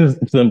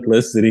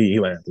simplicity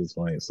like at this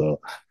point. So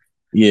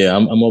yeah,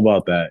 I'm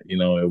about that.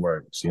 It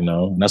works.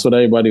 And that's what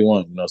everybody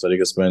wants. So they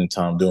can spend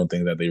time doing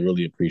things that they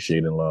really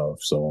appreciate and love.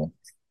 So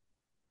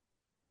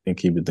and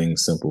keeping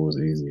things simple is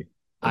easy.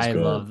 That's I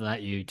good. love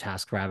that you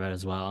task rabbit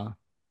as well.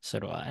 So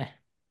do I.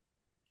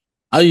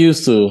 I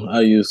used to,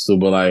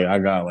 but like I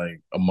got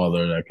like a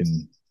mother that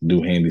can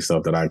do handy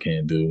stuff that I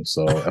can't do.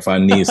 So if I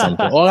need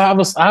something, oh, I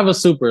have a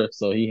super,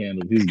 so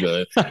he's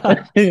good.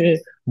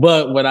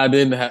 But when I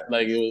didn't have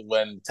like it was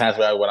when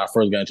TaskRabbit when I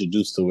first got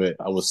introduced to it,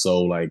 I was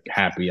so like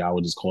happy. I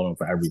would just call him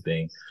for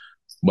everything.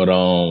 But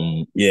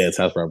yeah,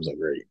 TaskRabbits are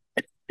great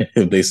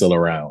if they still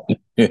around.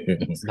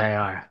 They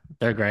are.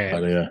 They're great.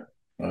 Oh yeah,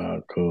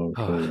 cool,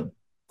 Oh, cool.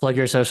 plug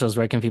your socials.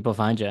 Where can people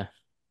find you?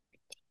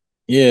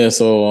 Yeah,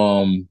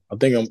 so I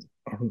think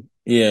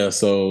yeah,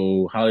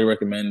 so highly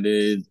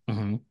recommended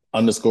Hmm.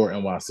 underscore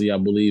NYC, I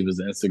believe is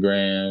the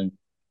Instagram.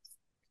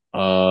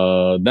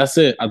 That's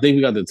it. I think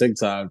we got the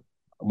TikTok,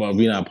 but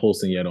we're not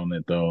posting yet on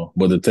it though.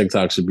 But the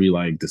TikTok should be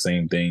like the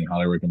same thing.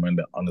 Highly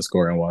recommended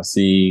underscore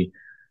NYC.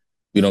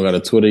 We don't got a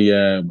Twitter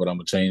yet, but I'm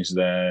gonna change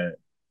that.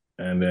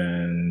 And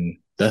then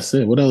that's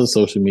it. What other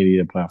social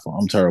media platform?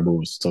 I'm terrible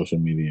with social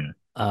media.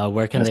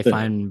 Where can That's they it.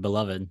 find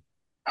Beloved?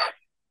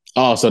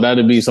 Oh, so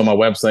that'd be so my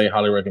website,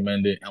 highly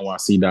recommended,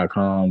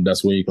 nyc.com.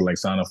 That's where you can like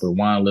sign up for the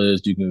wine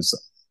list. You can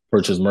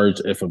purchase merch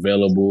if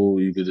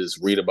available. You could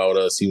just read about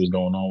us, see what's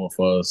going on with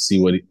us, see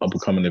what up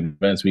and coming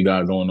events we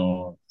got going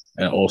on.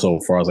 And also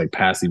as far as like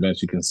past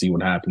events, you can see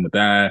what happened with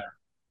that.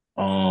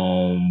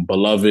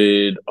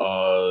 Beloved,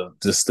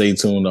 just stay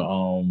tuned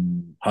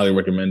to highly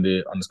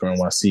recommended underscore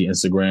NYC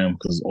Instagram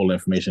because all the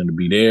information to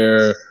be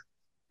there.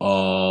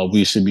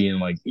 We should be in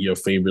like your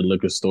favorite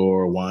liquor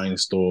store, wine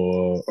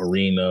store,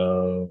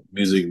 arena,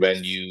 music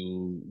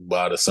venue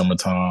by the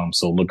summertime.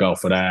 So look out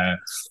for that.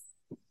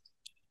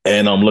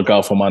 And look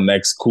out for my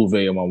next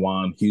cuvee of my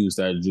wine, Hughes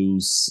That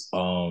Juice,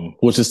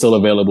 which is still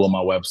available on my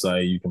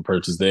website. You can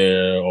purchase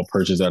there or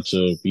purchase at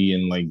your be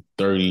in like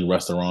 30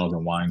 restaurants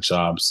and wine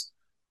shops.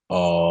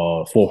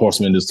 Four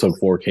Horsemen just took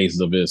 4 cases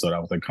of it, so that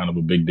was like kind of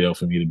a big deal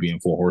for me to be in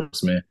Four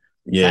Horsemen.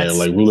 Yeah,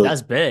 like ruler.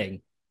 That's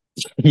big.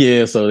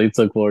 Yeah, so they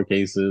took 4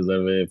 cases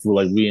of it. For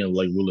like we in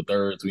like Rule of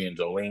Thirds, we in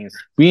Jolene's,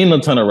 we in a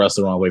ton of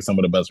restaurants, like some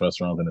of the best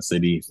restaurants in the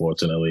city,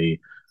 fortunately.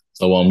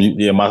 So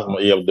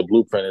yeah, the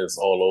blueprint is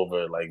all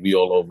over. Like we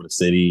all over the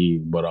city,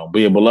 but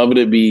yeah, beloved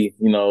it be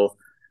in a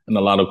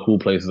lot of cool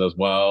places as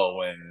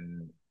well.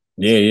 And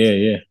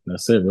yeah.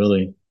 That's it,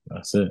 really.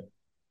 That's it.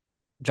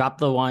 Drop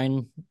the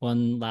wine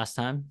one last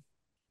time.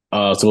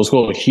 So it's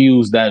called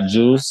Hughes That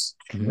Juice.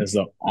 Mhm. It's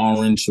an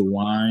orange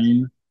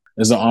wine.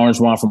 It's an orange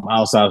wine from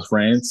outside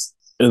France.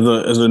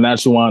 It's a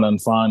natural wine,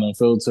 unfined,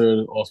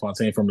 unfiltered, all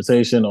spontaneous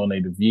fermentation, all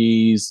native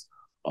yeast.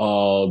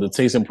 The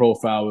tasting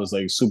profile is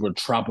like super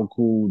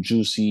tropical,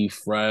 juicy,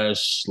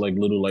 fresh, like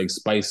little like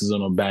spices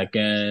on the back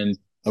end.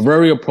 A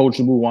very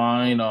approachable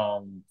wine.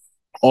 All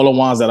the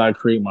wines that I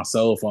create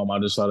myself, I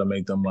just try to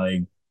make them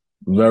like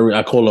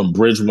I call them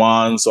bridge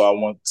wines. So I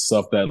want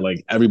stuff that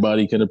like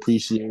everybody can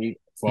appreciate,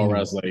 as far Mhm.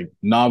 as like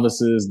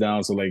novices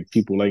down to like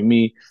people like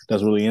me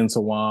that's really into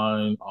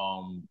wine.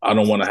 I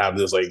don't want to have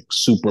this like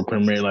super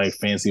premier like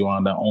fancy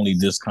wine that only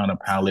this kind of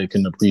palate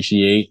can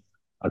appreciate.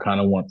 I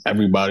kind of want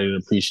everybody to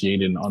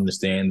appreciate it and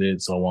understand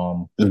it.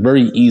 So it's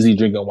very easy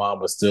drinking wine,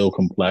 but still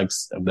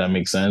complex, if that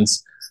makes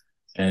sense,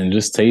 and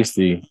just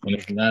tasty and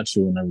it's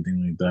natural and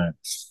everything like that.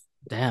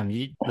 Damn,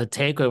 the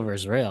takeover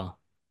is real.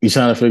 We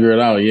trying to figure it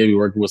out. Yeah, we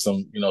working with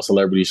some,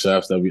 celebrity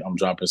chefs that I'm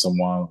dropping some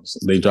wines.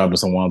 They dropping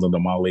some wines under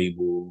my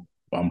label.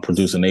 I'm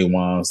producing 8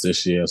 wines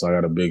this year, so I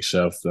got a big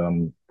chef that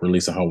I'm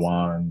releasing her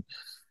wine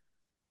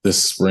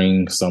this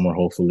spring, summer,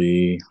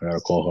 hopefully. I gotta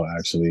call her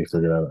actually,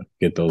 figure out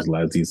get those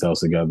last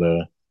details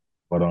together.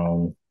 But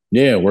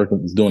yeah,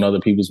 working doing other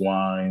people's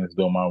wines,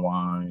 doing my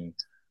wine,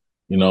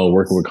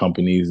 working with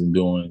companies and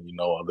doing,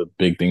 other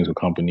big things with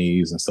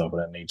companies and stuff of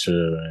that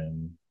nature,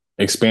 and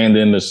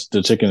expanding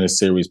the chicken is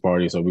series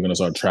party. So we're gonna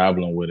start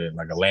traveling with it,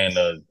 like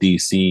Atlanta,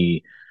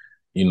 DC,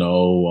 you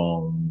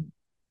know,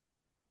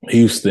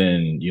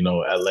 Houston,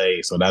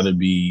 LA. So that'll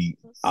be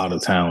out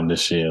of town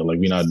this year. Like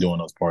we're not doing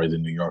those parties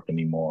in New York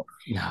anymore.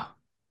 No,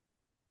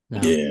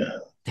 no. Yeah.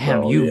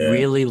 Damn, So you yeah.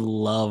 really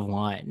love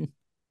wine.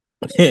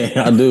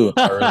 Yeah, I do.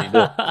 I really do.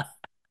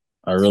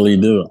 I really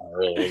do. I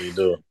really, really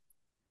do.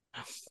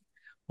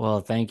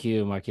 Well, thank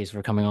you, Marquis,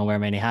 for coming on Wear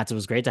Many Hats. It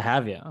was great to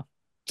have you.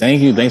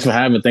 Thank you. Thanks for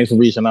having. Thanks for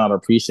reaching out. I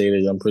appreciate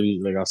it. I'm pretty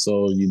like I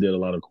saw you did a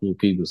lot of cool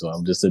people, so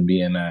I'm just to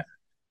be in that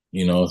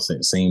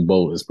same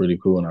boat is pretty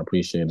cool, and I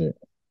appreciate it.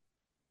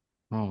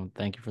 Oh,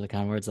 thank you for the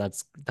kind words.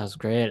 That's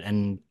great.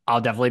 And I'll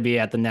definitely be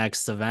at the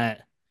next event.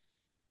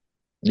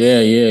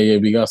 Yeah.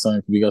 We got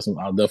some. We got some.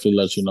 I'll definitely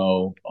let you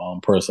know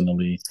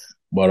personally.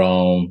 But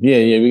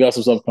yeah. We got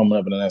some stuff coming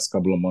up in the next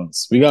couple of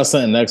months. We got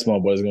something next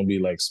month, but it's gonna be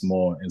like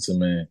small,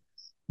 intimate.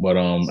 But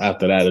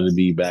after that, it'll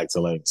be back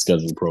to like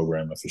scheduled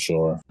programming for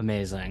sure.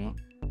 Amazing.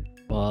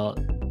 Well,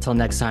 till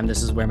next time,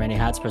 this is Wear Many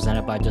Hats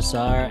presented by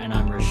Jasar, and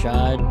I'm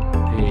Rashad.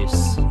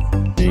 Peace.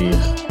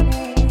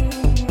 Peace.